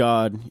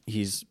God,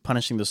 he's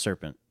punishing the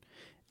serpent.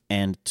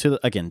 And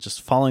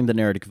just following the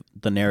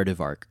narrative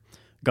arc,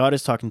 God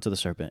is talking to the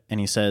serpent, and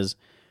he says,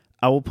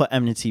 I will put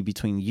enmity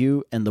between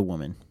you and the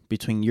woman,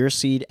 between your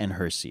seed and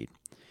her seed.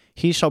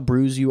 He shall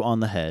bruise you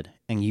on the head,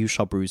 and you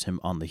shall bruise him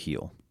on the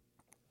heel.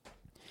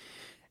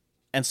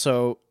 And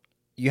so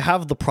you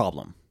have the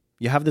problem.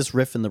 You have this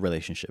rift in the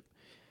relationship.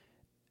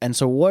 And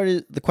so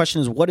the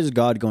question is, what is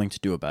God going to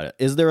do about it?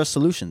 Is there a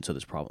solution to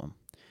this problem?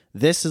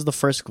 This is the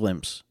first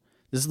glimpse.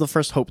 This is the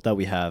first hope that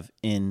we have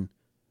in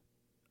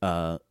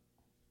the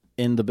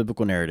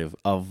biblical narrative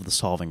of the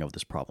solving of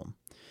this problem.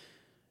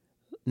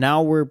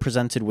 Now we're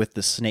presented with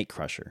the snake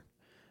crusher.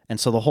 And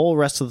so the whole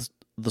rest of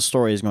the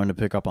story is going to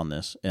pick up on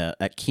this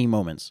at key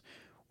moments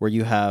where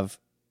you're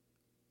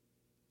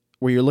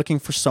looking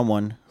for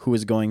someone who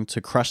is going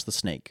to crush the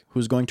snake,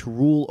 who's going to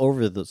rule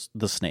over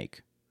the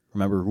snake.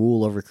 Remember,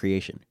 rule over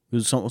creation.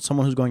 Who's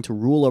someone who's going to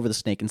rule over the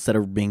snake instead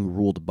of being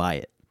ruled by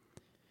it.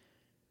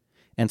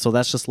 And so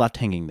that's just left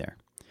hanging there.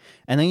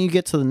 And then you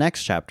get to the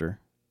next chapter,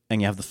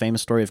 and you have the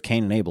famous story of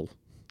Cain and Abel,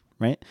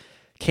 right?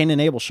 Cain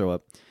and Abel show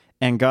up,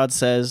 and God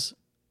says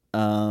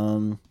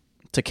to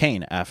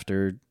Cain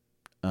after,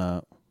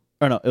 it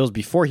was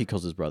before he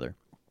kills his brother.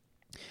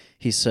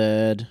 He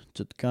said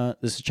to God,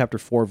 this is chapter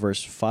 4,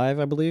 verse 5,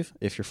 I believe,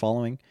 if you're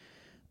following.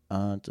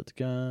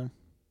 He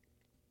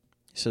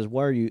says,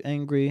 why are you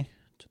angry?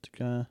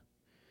 Here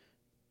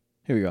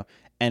we go.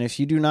 And if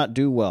you do not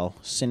do well,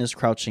 sin is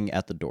crouching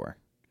at the door.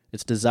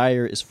 Its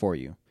desire is for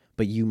you,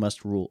 but you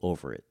must rule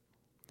over it.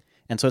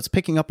 And so it's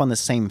picking up on the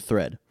same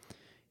thread.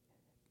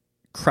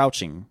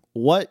 Crouching.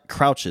 What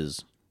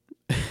crouches?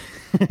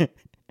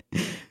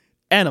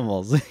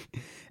 Animals.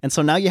 And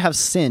so now you have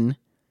sin.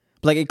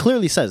 Like it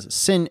clearly says,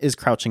 sin is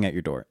crouching at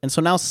your door. And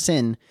so now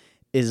sin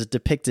is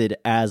depicted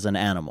as an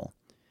animal.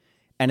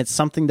 And it's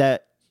something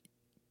that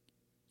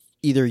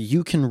either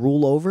you can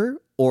rule over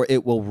or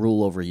it will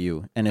rule over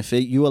you. And if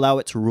you allow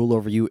it to rule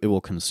over you, it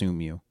will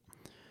consume you.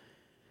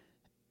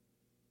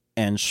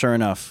 And sure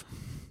enough,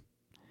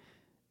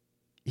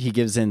 he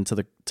gives in to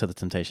the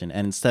temptation.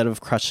 And instead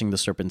of crushing the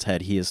serpent's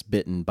head, he is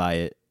bitten by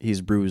it.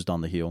 He's bruised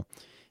on the heel,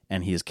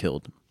 and he is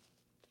killed.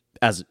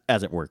 As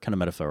it were, kind of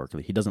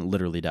metaphorically. He doesn't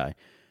literally die.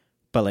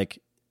 But like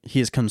he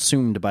is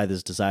consumed by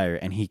this desire,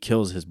 and he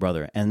kills his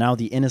brother. And now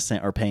the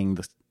innocent are paying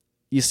the...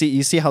 You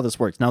see how this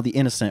works. Now the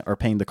innocent are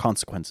paying the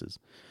consequences.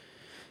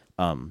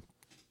 And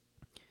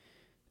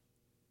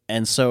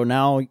so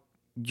now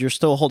you're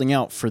still holding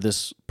out for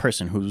this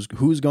person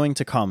who's going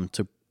to come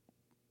to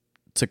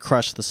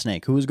crush the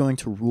snake, who is going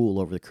to rule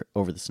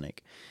over the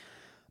snake.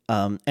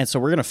 And so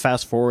we're going to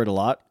fast forward a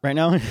lot right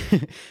now,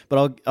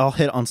 but I'll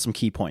hit on some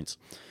key points.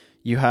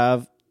 You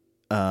have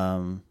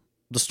the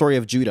story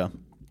of Judah.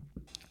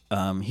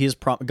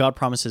 God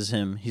promises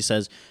him. He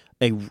says,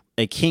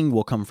 a king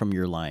will come from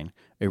your line.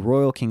 A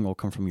royal king will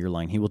come from your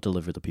line. He will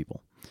deliver the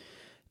people.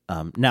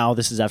 Now,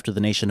 this is after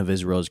the nation of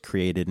Israel is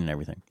created and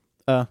everything.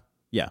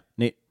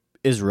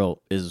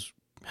 Israel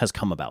has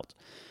come about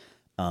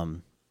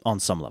on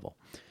some level.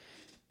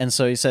 And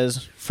so he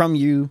says, from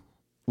you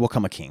will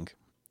come a king.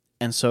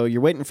 And so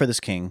you're waiting for this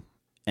king,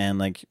 and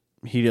like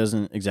he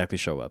doesn't exactly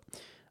show up.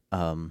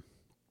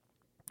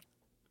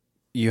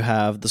 You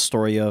have the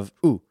story of,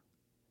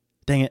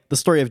 the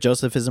story of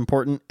Joseph is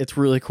important. It's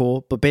really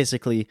cool, but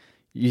basically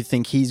you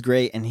think he's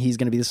great and he's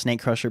going to be the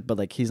snake crusher, but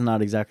like he's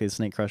not exactly the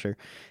snake crusher.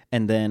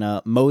 And then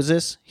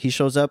Moses, he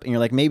shows up and you're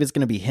like, maybe it's going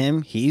to be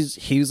him. He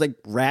was like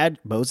rad.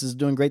 Moses is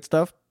doing great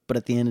stuff, but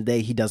at the end of the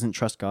day, he doesn't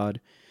trust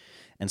God.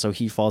 And so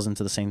he falls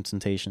into the same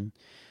temptation.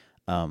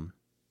 And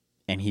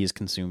he is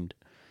consumed,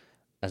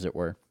 as it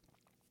were.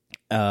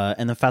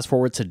 And then fast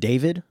forward to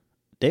David.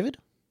 David.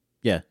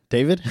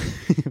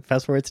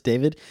 Fast forward to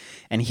David.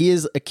 And he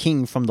is a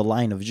king from the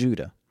line of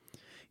Judah.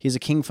 He's a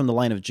king from the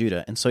line of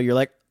Judah. And so you're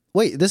like,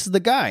 wait, this is the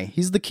guy.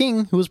 He's the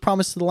king who was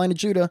promised to the line of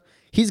Judah.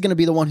 He's going to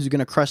be the one who's going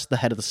to crush the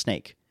head of the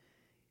snake.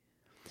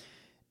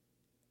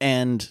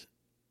 And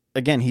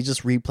again, he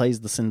just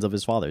replays the sins of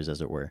his fathers, as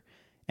it were.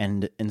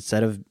 And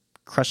instead of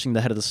crushing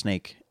the head of the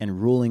snake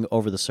and ruling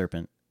over the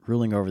serpent,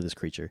 ruling over this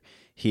creature,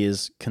 he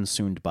is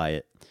consumed by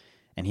it.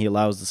 And he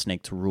allows the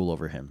snake to rule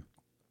over him.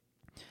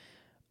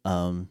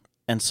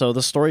 And so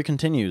the story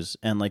continues.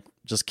 And like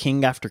just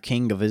king after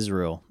king of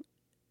Israel,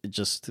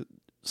 just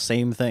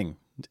same thing.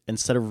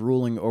 Instead of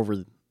ruling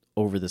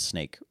over the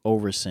snake,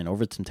 over sin,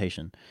 over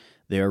temptation,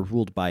 they are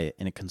ruled by it,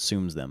 and it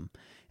consumes them.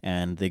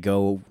 And they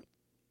go,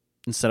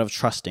 instead of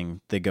trusting,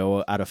 they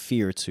go out of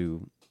fear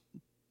to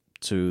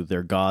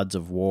their gods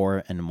of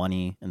war and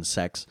money and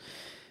sex.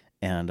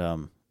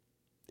 And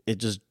it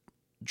just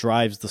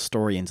drives the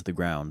story into the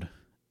ground.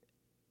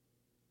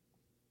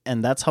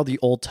 And that's how the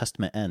Old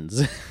Testament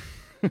ends.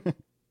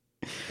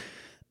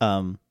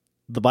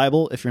 The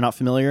Bible, if you're not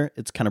familiar,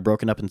 it's kind of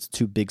broken up into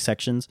two big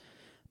sections.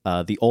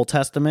 The Old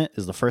Testament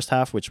is the first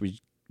half, which we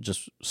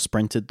just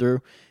sprinted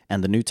through,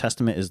 and the New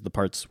Testament is the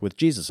parts with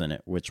Jesus in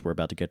it, which we're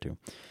about to get to.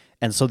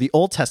 And so the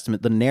Old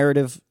Testament, the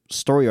narrative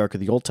story arc of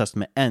the Old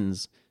Testament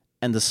ends,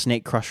 and the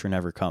snake crusher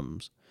never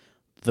comes.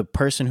 The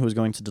person who is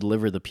going to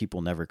deliver the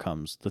people never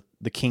comes.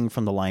 The king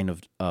from the line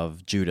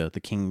of Judah,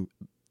 the king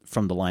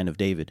from the line of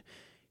David,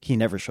 he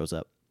never shows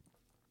up.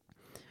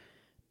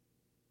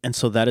 And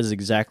so that is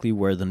exactly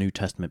where the New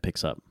Testament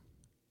picks up.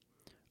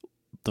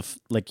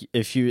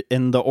 If you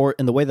in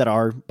the way that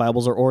our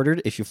Bibles are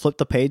ordered, if you flip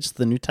the page to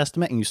the New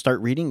Testament and you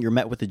start reading, you're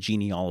met with a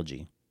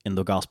genealogy in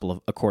the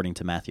Gospel according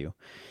to Matthew.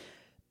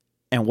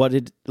 And what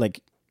did,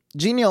 like,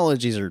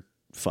 genealogies are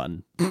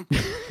fun.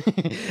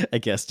 I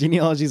guess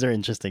genealogies are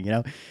interesting, you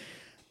know?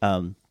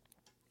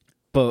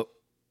 But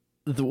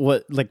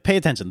pay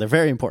attention. They're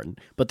very important.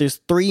 But there's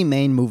 3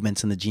 main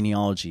movements in the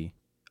genealogy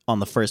on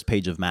the first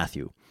page of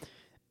Matthew.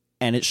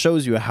 And it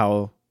shows you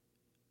how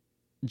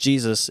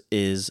Jesus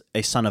is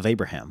a son of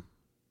Abraham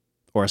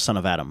or a son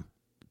of Adam,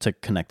 to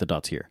connect the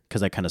dots here,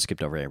 because I kind of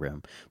skipped over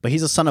Abraham. But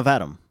he's a son of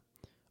Adam,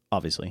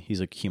 obviously.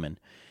 He's a human.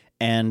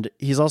 And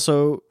he's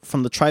also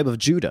from the tribe of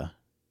Judah.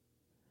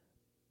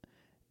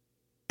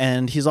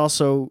 And he's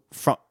also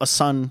a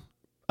son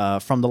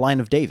from the line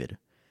of David.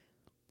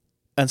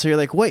 And so you're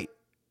like, wait,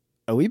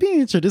 are we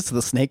being introduced to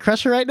the snake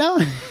crusher right now?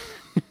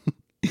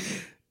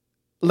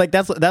 Like,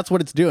 that's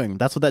what it's doing.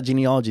 That's what that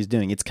genealogy is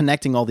doing. It's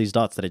connecting all these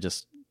dots that I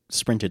just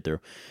sprinted through.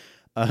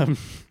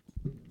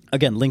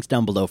 Again, links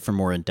down below for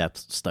more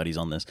in-depth studies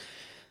on this.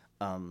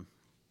 And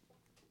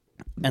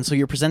so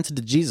you're presented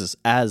to Jesus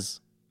as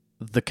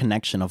the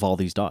connection of all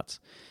these dots.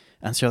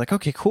 And so you're like,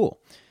 okay, cool.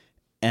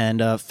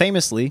 And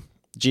famously,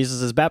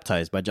 Jesus is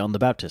baptized by John the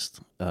Baptist.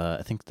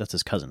 I think that's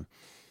his cousin.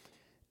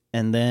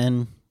 And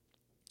then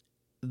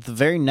the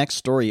very next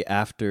story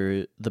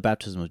after the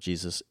baptism of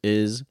Jesus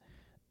is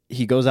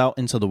he goes out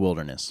into the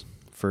wilderness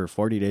for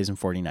 40 days and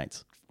 40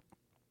 nights.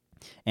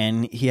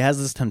 And he has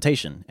this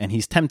temptation, and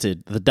he's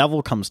tempted. The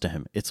devil comes to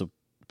him. It's an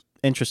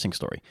interesting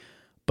story.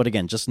 But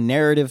again, just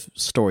narrative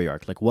story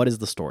arc. Like, what is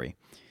the story?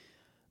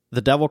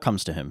 The devil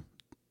comes to him.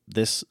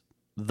 The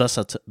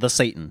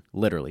Satan,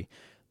 literally.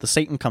 The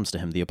Satan comes to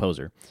him, the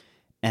opposer.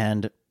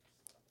 And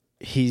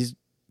he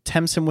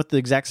tempts him with the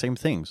exact same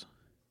things.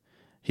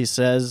 He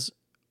says,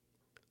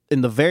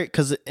 in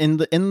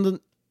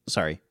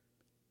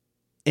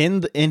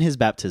his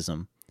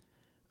baptism,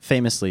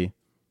 famously,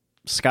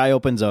 sky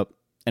opens up,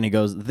 and he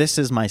goes, "This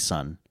is my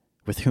son,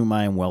 with whom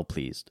I am well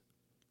pleased."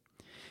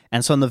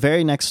 And so in the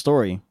very next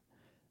story,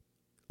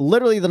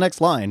 literally the next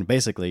line,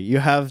 basically, you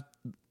have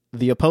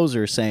the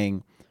opposer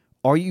saying,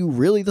 "Are you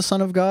really the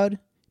Son of God?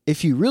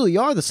 If you really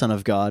are the Son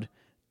of God,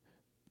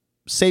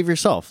 save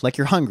yourself. Like,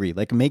 you're hungry.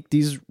 Like, make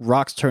these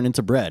rocks turn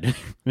into bread.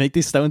 Make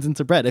these stones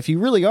into bread. If you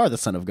really are the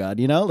Son of God,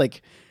 you know?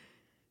 Like,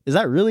 is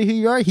that really who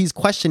you are?" He's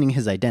questioning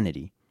his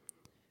identity.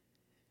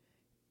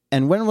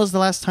 And when was the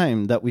last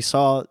time that we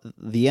saw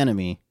the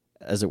enemy,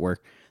 as it were,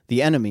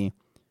 the enemy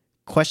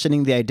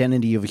questioning the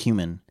identity of a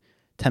human,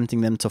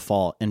 tempting them to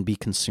fall and be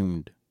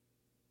consumed?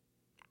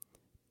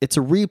 It's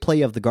a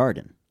replay of the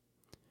garden.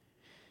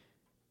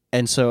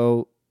 And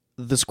so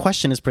this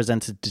question is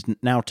presented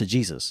now to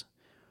Jesus.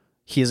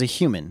 He is a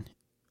human,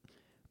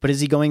 but is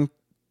he going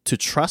to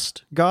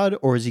trust God,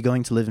 or is he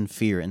going to live in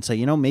fear and say,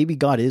 you know, maybe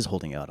God is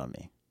holding out on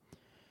me?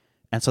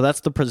 And so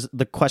that's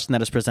the question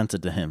that is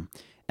presented to him.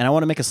 And I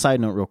want to make a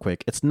side note real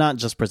quick. It's not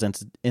just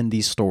presented in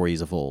these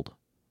stories of old,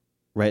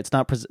 right? It's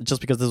not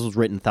just because this was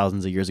written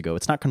thousands of years ago.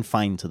 It's not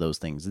confined to those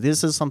things.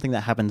 This is something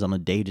that happens on a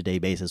day-to-day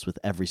basis with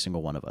every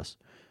single one of us.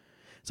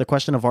 It's a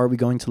question of, are we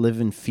going to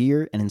live in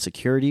fear and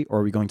insecurity, or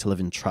are we going to live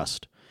in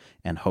trust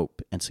and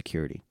hope and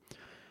security?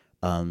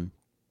 And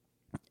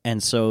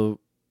so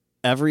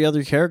every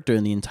other character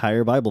in the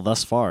entire Bible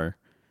thus far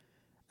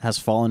has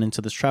fallen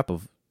into this trap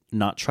of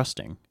not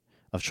trusting,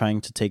 of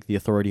trying to take the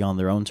authority on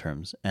their own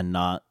terms and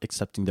not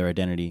accepting their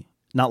identity,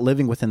 not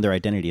living within their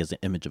identity as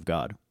the image of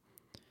God.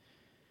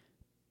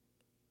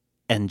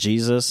 And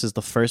Jesus is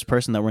the first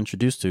person that we're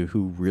introduced to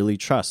who really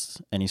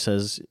trusts. And he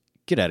says,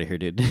 "Get out of here,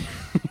 dude."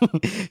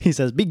 He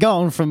says, "Be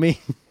gone from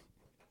me."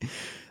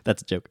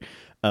 That's a joke.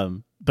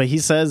 But he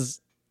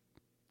says,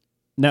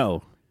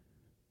 no.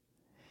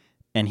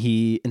 And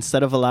he,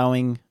 instead of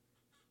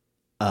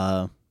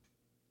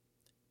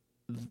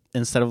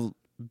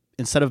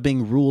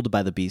being ruled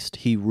by the beast,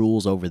 he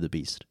rules over the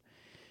beast.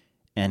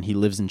 And he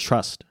lives in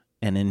trust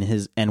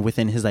and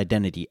within his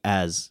identity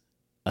as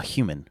a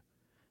human,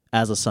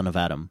 as a son of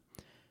Adam.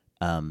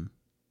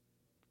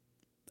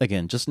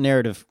 Again, just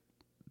narrative,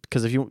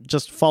 because if you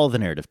just follow the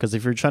narrative, because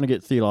if you're trying to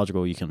get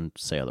theological, you can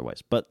say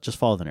otherwise, but just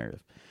follow the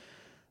narrative.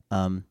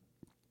 And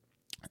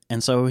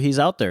so he's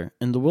out there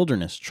in the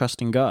wilderness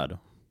trusting God.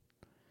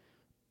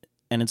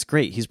 And it's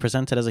great. He's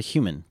presented as a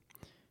human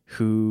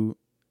who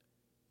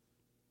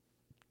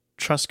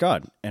trusts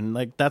God. And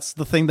like, that's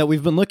the thing that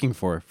we've been looking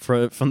for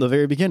from the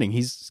very beginning.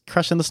 He's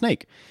crushing the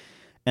snake.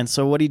 And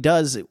so what he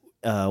does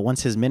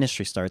once his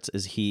ministry starts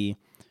is he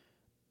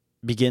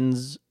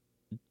begins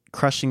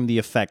crushing the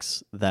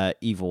effects that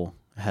evil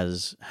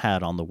has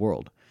had on the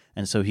world.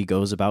 And so he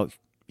goes about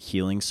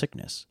healing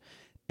sickness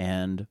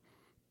and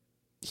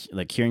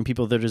like curing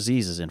people of their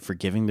diseases and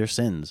forgiving their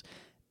sins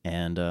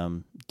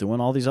and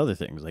doing all these other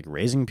things, like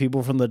raising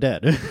people from the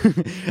dead.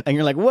 And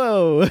you're like,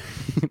 whoa,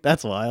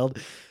 that's wild,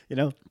 you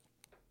know?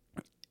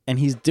 And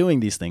he's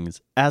doing these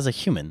things as a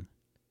human,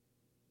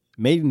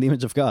 made in the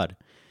image of God.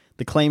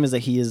 The claim is that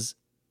he is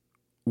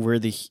where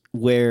the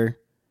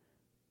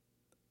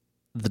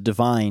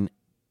divine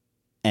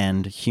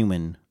and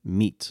human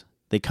meet.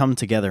 They come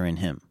together in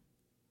him.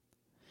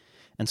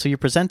 And so you're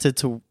presented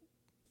to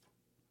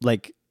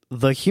like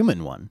the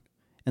human one.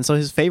 And so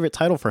his favorite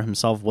title for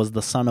himself was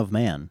the Son of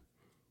Man.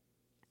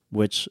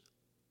 which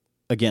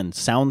again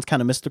sounds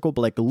kind of mystical,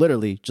 but like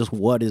literally just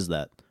what is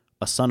that?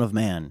 A son of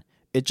man.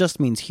 It just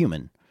means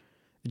human.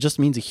 It just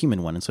means a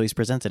human one. And so he's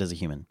presented as a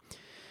human.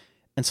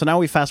 And so now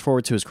we fast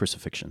forward to his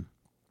crucifixion.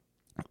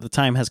 The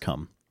time has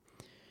come.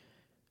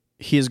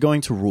 He is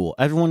going to rule.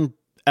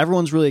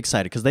 Everyone's really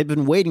excited because they've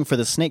been waiting for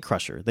the snake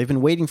crusher. They've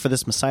been waiting for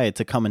this Messiah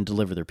to come and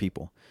deliver their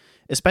people,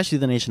 especially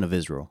the nation of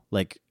Israel.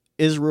 Like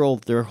Israel,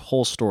 their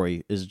whole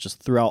story is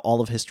just throughout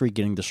all of history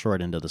getting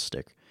destroyed into the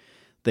stick.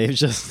 They've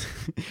just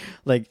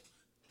like,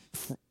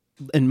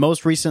 and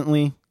most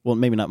recently, well,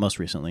 maybe not most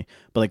recently,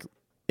 but like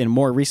in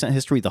more recent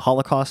history, the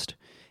Holocaust,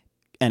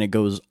 and it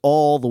goes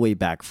all the way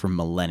back for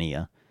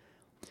millennia.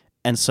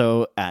 And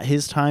so at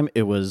his time,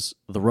 it was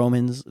the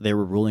Romans. They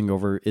were ruling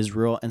over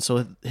Israel. And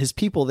so his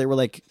people, they were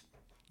like,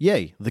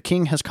 yay, the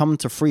king has come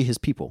to free his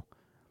people.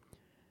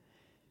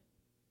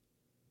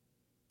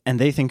 And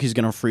they think he's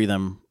going to free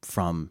them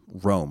from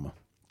Rome.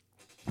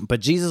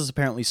 But Jesus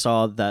apparently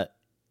saw that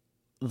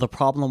the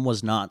problem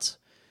was not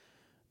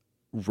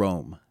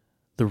Rome.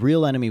 The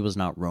real enemy was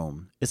not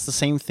Rome. It's the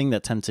same thing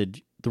that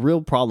the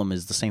real problem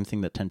is the same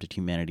thing that tempted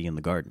humanity in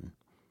the garden.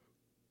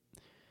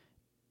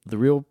 The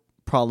real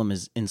problem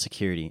is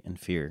insecurity and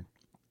fear.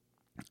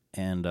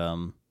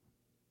 And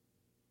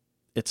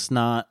it's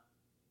not,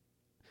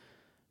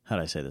 how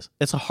do I say this?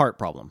 It's a heart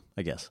problem,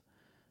 I guess.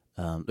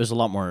 There's a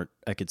lot more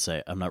I could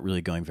say. I'm not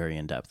really going very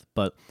in depth.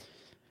 But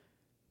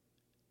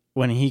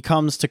when he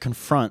comes to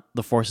confront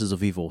the forces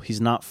of evil, he's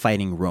not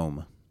fighting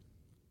Rome.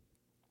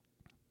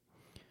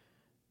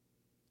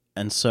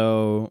 And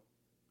so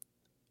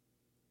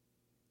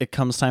it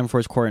comes time for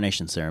his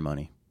coronation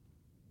ceremony.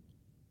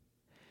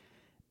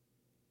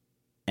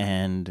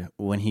 And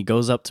when he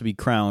goes up to be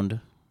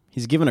crowned,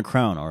 he's given a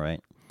crown, all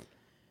right.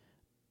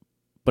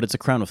 But it's a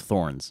crown of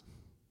thorns.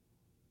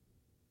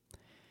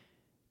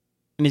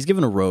 And he's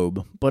given a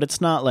robe, but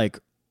it's not like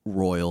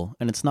royal,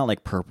 and it's not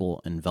like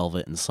purple and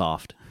velvet and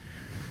soft.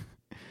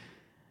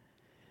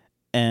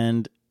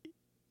 And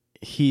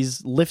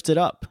he's lifted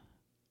up,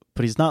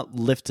 but he's not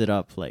lifted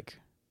up like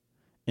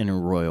in a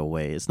royal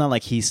way. It's not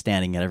like he's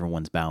standing and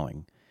everyone's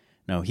bowing.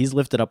 No, he's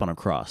lifted up on a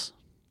cross.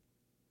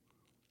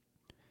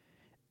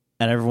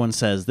 And everyone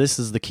says, this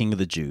is the King of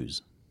the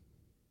Jews.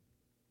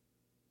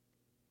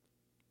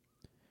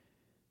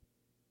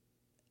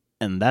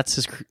 And that's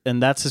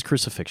his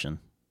crucifixion.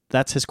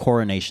 That's his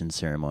coronation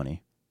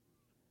ceremony.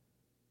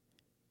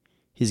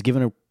 He's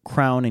given a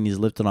crown and he's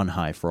lifted on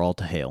high for all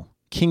to hail.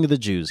 King of the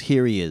Jews,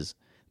 here he is.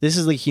 This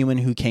is the human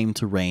who came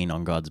to reign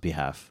on God's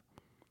behalf.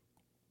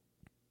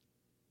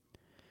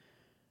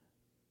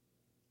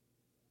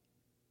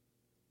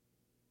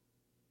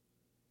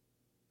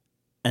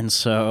 And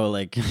so,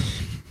 like...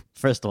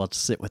 First of all,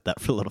 just sit with that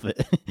for a little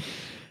bit.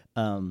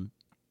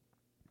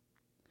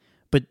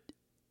 But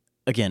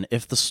again,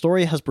 if the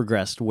story has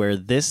progressed where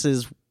this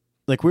is,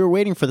 like we were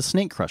waiting for the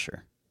snake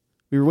crusher.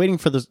 We were waiting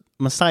for the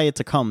Messiah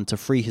to come to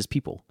free his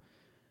people.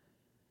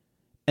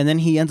 And then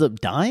he ends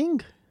up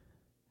dying?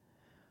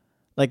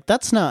 Like,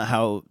 that's not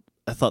how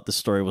I thought the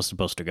story was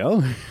supposed to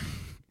go.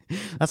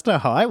 That's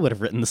not how I would have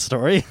written the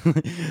story.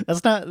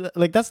 That's not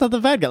the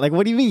bad guy. Like,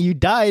 what do you mean you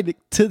died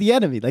to the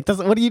enemy? Like,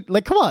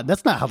 come on,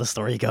 that's not how the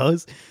story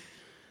goes.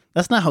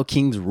 That's not how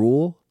kings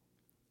rule.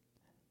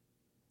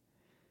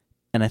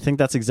 And I think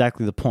that's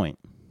exactly the point.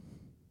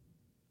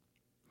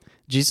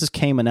 Jesus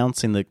came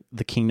announcing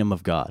the kingdom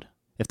of God.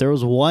 If there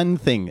was one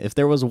thing, if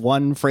there was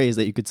one phrase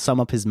that you could sum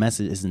up his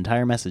message, his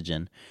entire message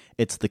in,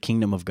 it's the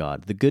kingdom of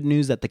God. The good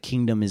news that the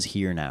kingdom is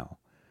here now.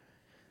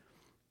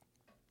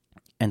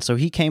 And so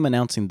he came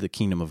announcing the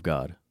kingdom of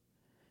God.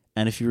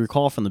 And if you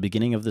recall from the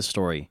beginning of this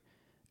story,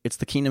 it's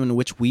the kingdom in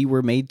which we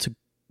were made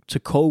to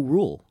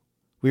co-rule.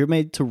 We were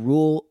made to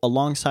rule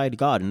alongside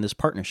God in this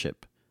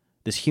partnership,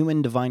 this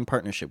human-divine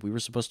partnership. We were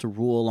supposed to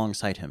rule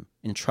alongside him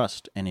in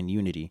trust and in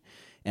unity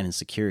and in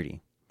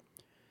security.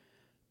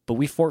 But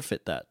we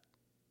forfeit that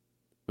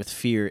with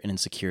fear and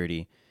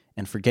insecurity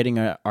and forgetting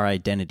our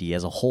identity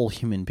as a whole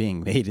human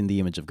being made in the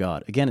image of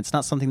God. Again, it's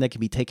not something that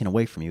can be taken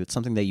away from you. It's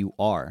something that you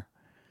are.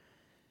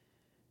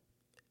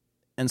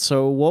 And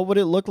so what would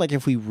it look like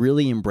if we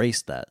really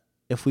embraced that?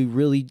 If we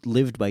really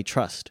lived by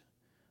trust,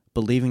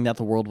 believing that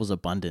the world was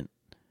abundant,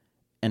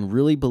 and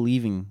really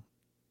believing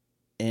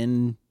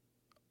in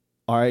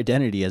our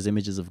identity as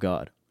images of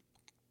God?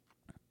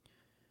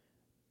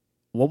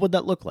 What would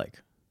that look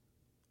like?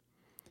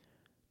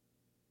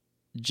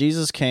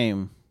 Jesus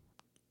came,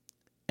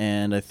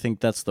 and I think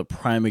that's the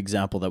prime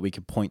example that we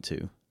could point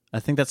to.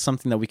 I think that's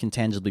something that we can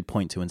tangibly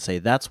point to and say,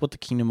 that's what the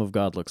kingdom of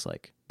God looks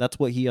like. That's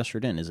what he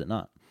ushered in, is it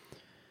not?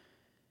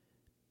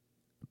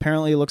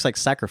 Apparently, it looks like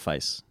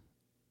sacrifice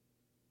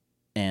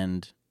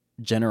and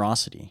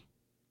generosity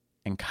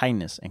and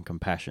kindness and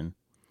compassion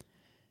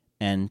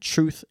and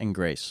truth and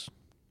grace.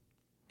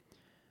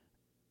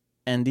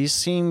 And these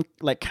seem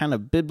like kind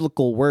of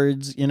biblical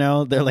words, you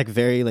know? They're like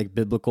very like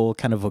biblical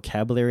kind of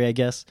vocabulary, I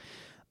guess.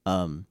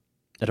 I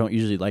don't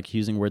usually like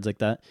using words like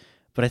that.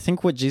 But I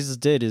think what Jesus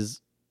did is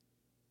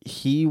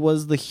he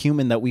was the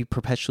human that we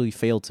perpetually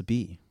fail to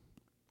be.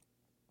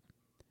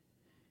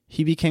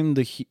 He became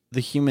the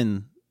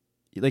human,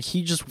 like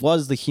he just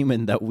was the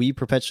human that we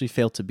perpetually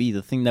fail to be,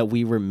 the thing that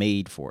we were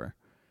made for.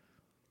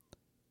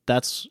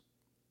 That's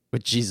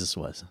what Jesus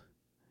was.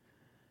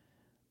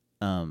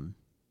 And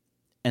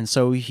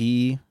so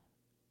he,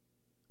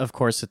 of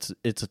course,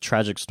 it's a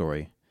tragic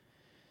story,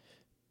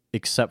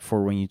 except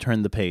for when you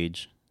turn the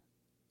page,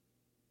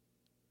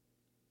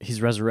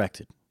 he's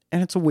resurrected.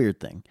 And it's a weird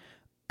thing.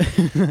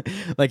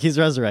 Like, he's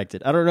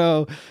resurrected. I don't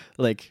know,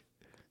 like,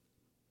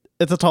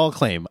 it's a tall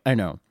claim, I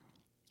know.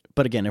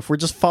 But again, if we're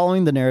just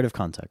following the narrative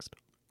context,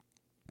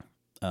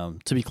 to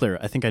be clear,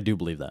 I think I do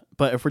believe that.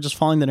 But if we're just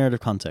following the narrative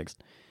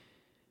context,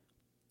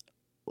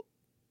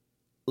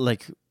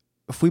 like,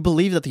 if we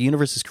believe that the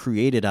universe is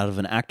created out of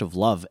an act of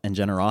love and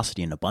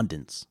generosity and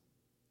abundance,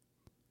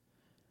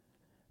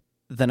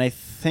 then I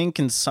think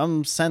in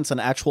some sense I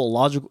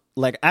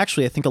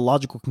think a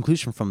logical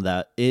conclusion from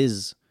that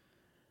is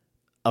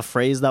a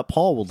phrase that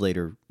Paul would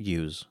later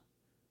use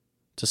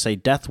to say,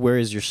 "Death, where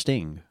is your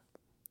sting?"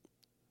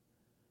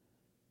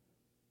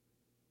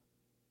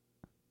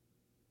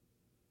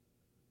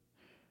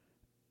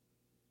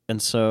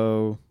 And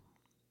so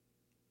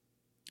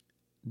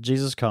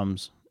Jesus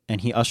comes and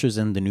he ushers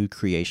in the new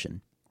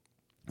creation,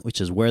 which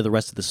is where the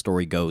rest of the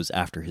story goes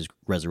after his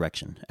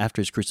resurrection,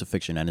 after his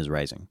crucifixion and his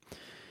rising.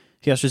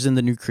 He ushers in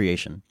the new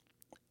creation.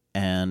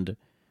 And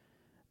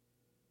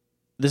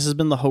this has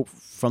been the hope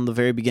from the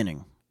very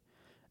beginning.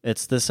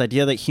 It's this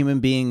idea that human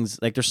beings,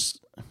 like, there's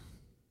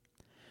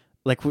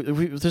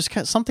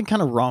something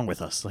kind of wrong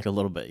with us, like, a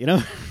little bit, you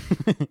know?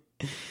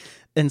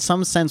 In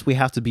some sense, we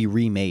have to be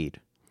remade.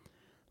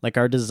 Like,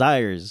 our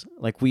desires,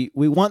 like, we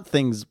want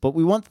things, but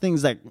we want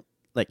things that,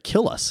 like,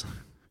 kill us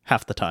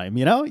half the time,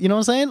 you know? You know what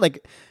I'm saying?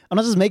 Like, I'm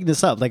not just making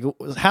this up. Like,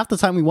 half the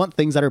time we want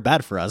things that are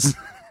bad for us.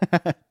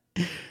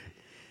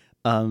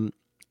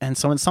 And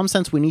so in some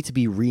sense, we need to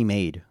be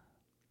remade.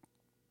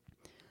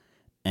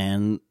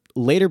 And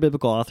later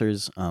biblical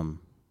authors,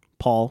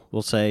 Paul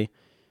will say,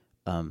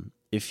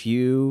 if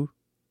you,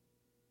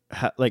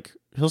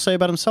 he'll say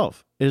about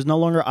himself, "It is no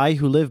longer I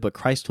who live, but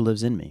Christ who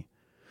lives in me."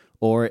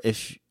 Or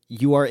if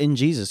you are in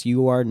Jesus,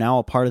 you are now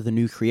a part of the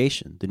new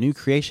creation. The new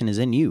creation is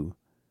in you.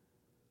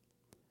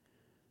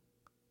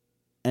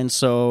 And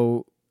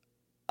so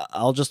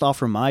I'll just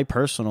offer my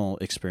personal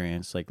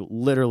experience, like,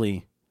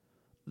 literally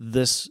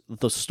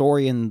the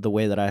story in the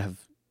way that I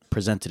have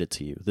presented it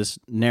to you, this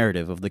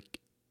narrative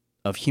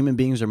of human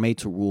beings are made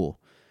to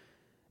rule,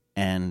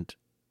 and,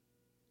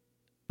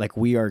 like,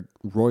 we are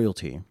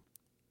royalty,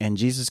 and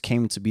Jesus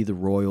came to be the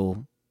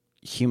royal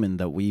human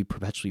that we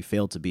perpetually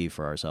fail to be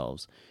for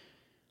ourselves.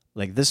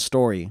 Like, this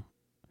story,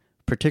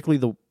 particularly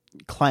the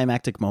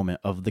climactic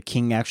moment of the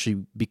king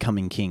actually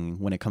becoming king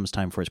when it comes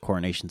time for his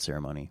coronation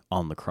ceremony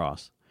on the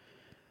cross,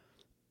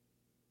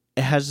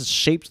 it has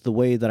shaped the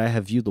way that I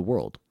have viewed the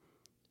world.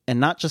 And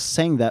not just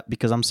saying that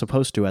because I'm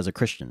supposed to as a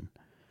Christian.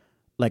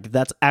 Like,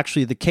 that's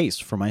actually the case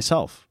for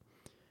myself.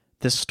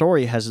 This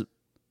story has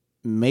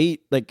made,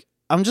 like,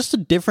 I'm just a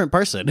different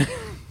person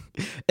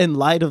in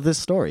light of this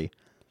story.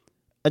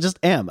 I just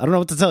am. I don't know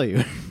what to tell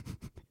you.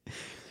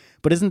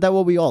 But isn't that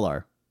what we all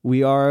are?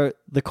 We are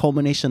the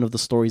culmination of the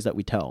stories that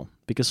we tell,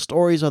 because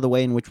stories are the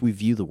way in which we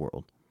view the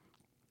world.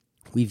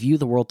 We view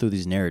the world through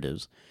these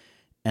narratives,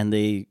 and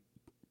they,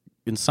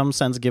 in some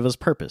sense, give us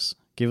purpose,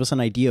 give us an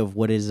idea of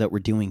what it is that we're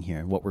doing here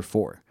and what we're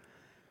for.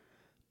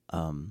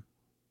 And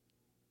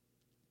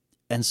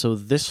so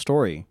this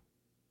story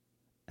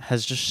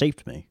has just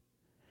shaped me.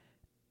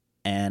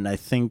 And I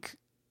think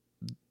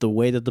the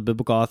way that the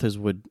biblical authors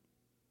would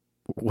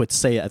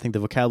say it, I think the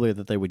vocabulary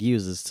that they would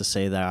use is to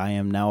say that I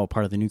am now a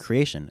part of the new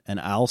creation. And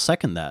I'll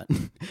second that.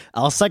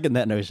 I'll second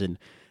that notion.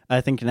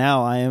 I think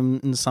now I am,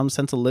 in some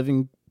sense, a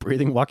living,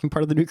 breathing, walking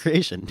part of the new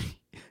creation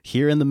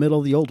here in the middle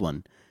of the old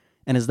one.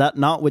 And is that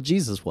not what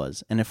Jesus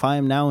was? And if I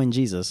am now in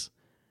Jesus,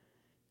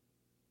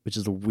 which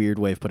is a weird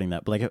way of putting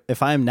that, but, like,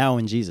 if I am now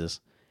in Jesus,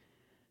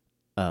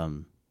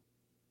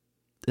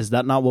 is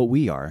that not what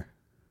we are?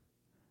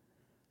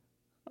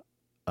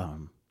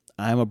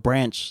 I am a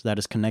branch that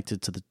is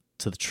connected to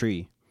the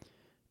tree.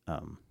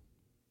 What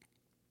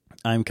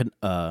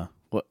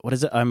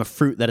is it? I'm a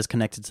fruit that is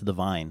connected to the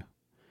vine.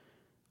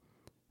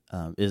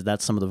 Is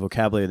that some of the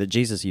vocabulary that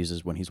Jesus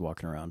uses when he's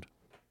walking around?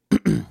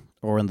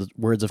 Or in the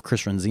words of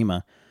Chris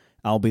Renzema,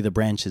 I'll be the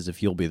branches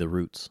if you'll be the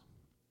roots.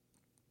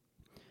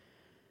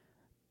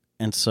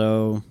 And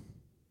so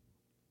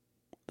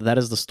that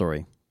is the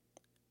story.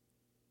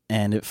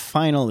 And it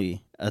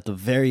finally, at the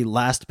very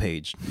last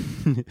page,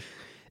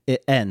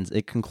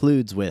 it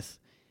concludes with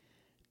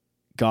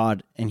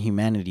God and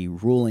humanity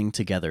ruling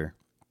together,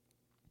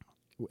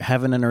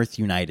 heaven and earth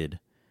united,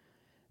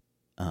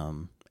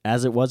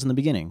 as it was in the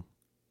beginning.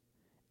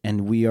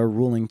 And we are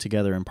ruling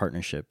together in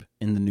partnership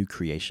in the new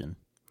creation.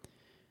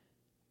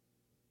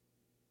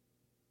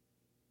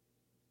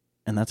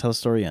 And that's how the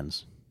story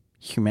ends.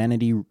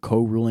 Humanity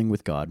co-ruling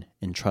with God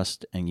in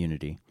trust and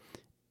unity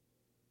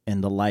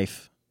in the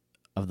life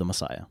of the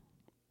Messiah,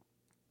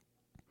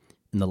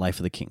 in the life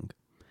of the King.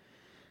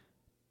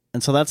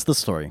 And so that's the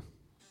story.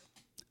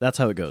 That's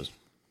how it goes.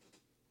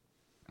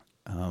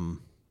 I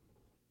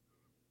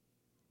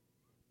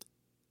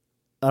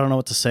don't know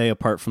what to say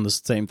apart from the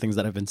same things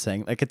that I've been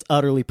saying. Like, it's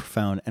utterly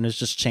profound, and it's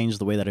just changed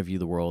the way that I view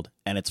the world,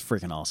 and it's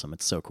freaking awesome.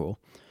 It's so cool.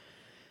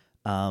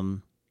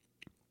 I'll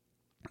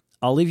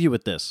leave you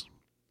with this.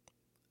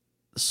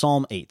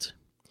 Psalm 8.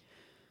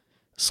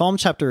 Psalm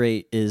chapter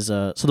 8 is,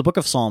 so the book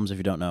of Psalms, if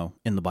you don't know,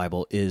 in the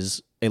Bible,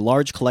 is a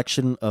large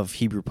collection of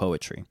Hebrew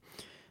poetry.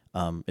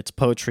 It's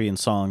poetry and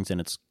songs,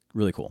 and it's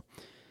really cool.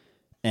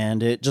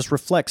 And it just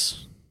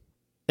reflects,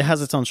 it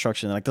has its own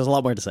structure. Like, there's a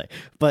lot more to say,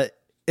 but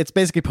it's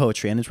basically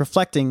poetry, and it's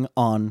reflecting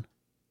on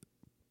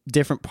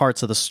different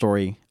parts of the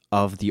story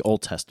of the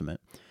Old Testament.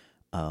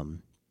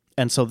 And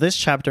so this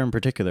chapter in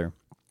particular,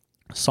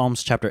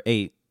 Psalms chapter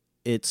 8,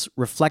 it's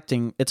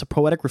a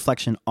poetic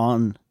reflection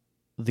on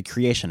the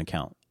creation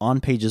account on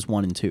pages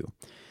 1 and 2.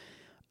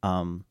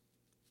 And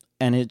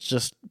it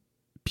just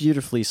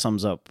beautifully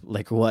sums up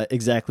like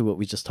exactly what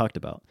we just talked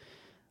about.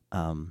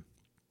 And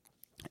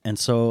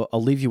so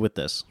I'll leave you with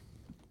this.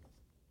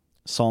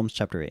 Psalms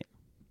chapter 8.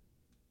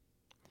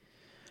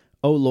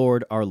 O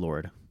Lord, our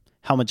Lord,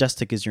 how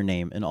majestic is your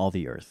name in all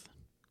the earth.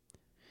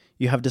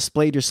 You have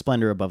displayed your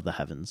splendor above the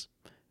heavens.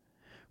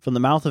 From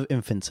the mouth of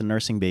infants and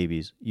nursing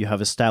babies, you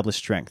have established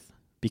strength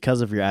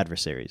because of your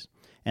adversaries,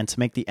 and to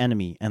make the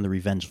enemy and the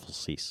revengeful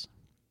cease.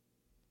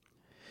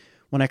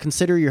 When I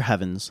consider your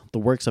heavens, the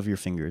works of your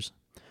fingers,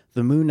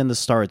 the moon and the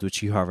stars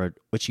which you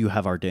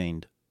have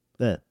ordained,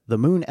 the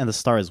moon and the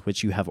stars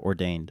which you have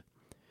ordained.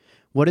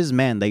 What is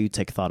man that you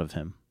take thought of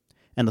him,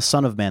 and the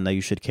son of man that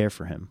you should care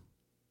for him?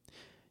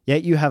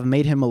 Yet you have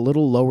made him a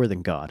little lower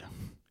than God,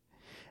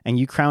 and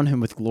you crown him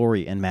with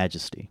glory and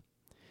majesty.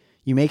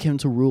 You make him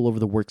to rule over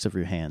the works of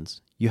your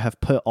hands. You have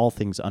put all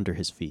things under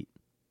his feet.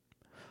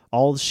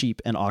 All the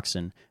sheep and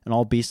oxen, and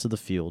all beasts of the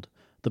field,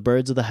 the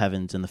birds of the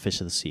heavens and the fish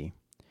of the sea,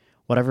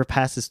 whatever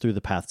passes through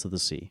the paths of the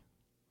sea.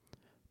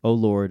 O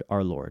Lord,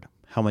 our Lord,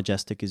 how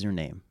majestic is your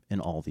name in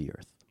all the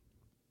earth.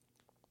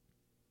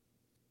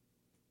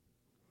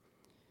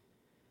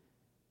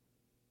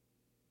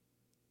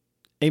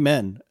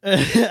 Amen.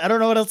 I don't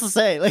know what else to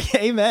say. Like,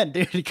 amen,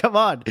 dude. Come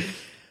on.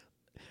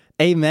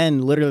 Amen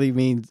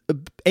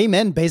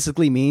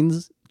basically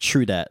means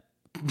true debt.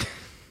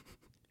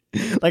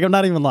 Like, I'm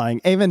not even lying.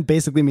 Amen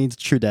basically means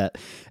true debt.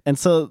 And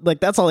so, like,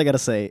 that's all I got to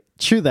say.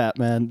 True that,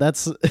 man.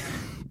 That's,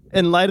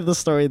 in light of the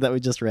story that we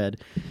just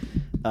read,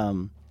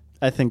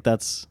 I think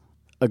that's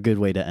a good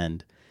way to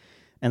end.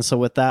 And so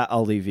with that,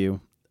 I'll leave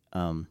you.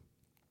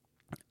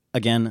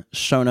 Again,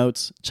 show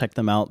notes, check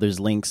them out. There's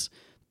links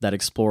that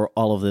explore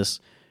all of this,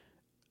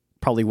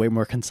 probably way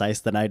more concise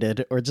than I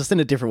did, or just in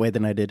a different way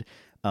than I did.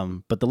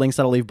 But the links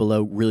that I'll leave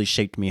below really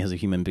shaped me as a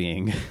human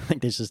being.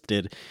 Like, they just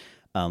did.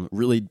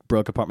 Really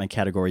broke apart my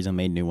categories and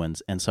made new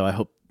ones. And so I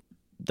hope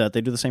that they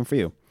do the same for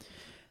you.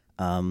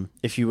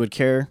 If you would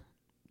care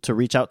to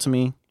reach out to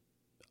me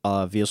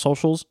via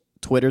socials,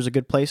 Twitter's a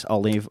good place.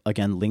 I'll leave,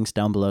 again, links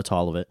down below to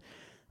all of it.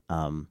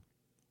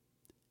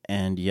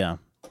 And yeah,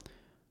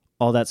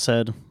 all that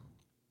said,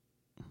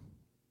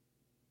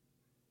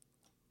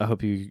 I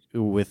hope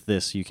with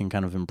this, you can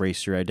kind of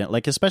embrace your identity,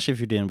 like, especially if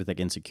you're dealing with like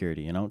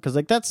insecurity, you know, because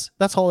like that's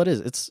all it is.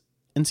 It's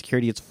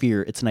insecurity. It's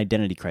fear. It's an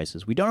identity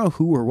crisis. We don't know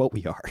who or what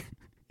we are.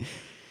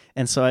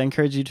 And so I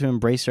encourage you to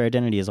embrace your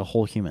identity as a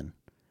whole human.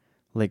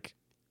 Like,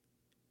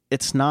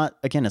 it's not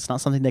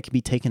something that can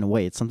be taken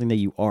away. It's something that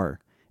you are.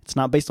 It's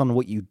not based on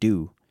what you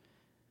do.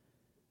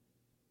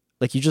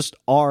 Like, you just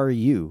are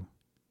you.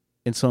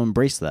 And so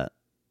embrace that.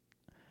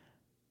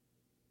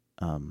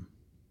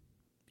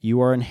 You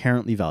are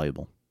inherently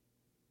valuable.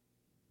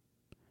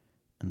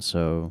 And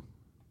so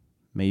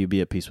may you be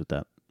at peace with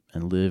that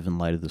and live in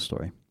light of the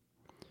story.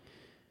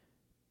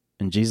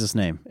 In Jesus'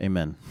 name,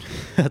 amen.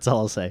 That's all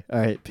I'll say. All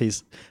right,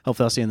 peace.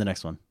 Hopefully I'll see you in the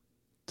next one.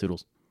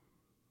 Toodles.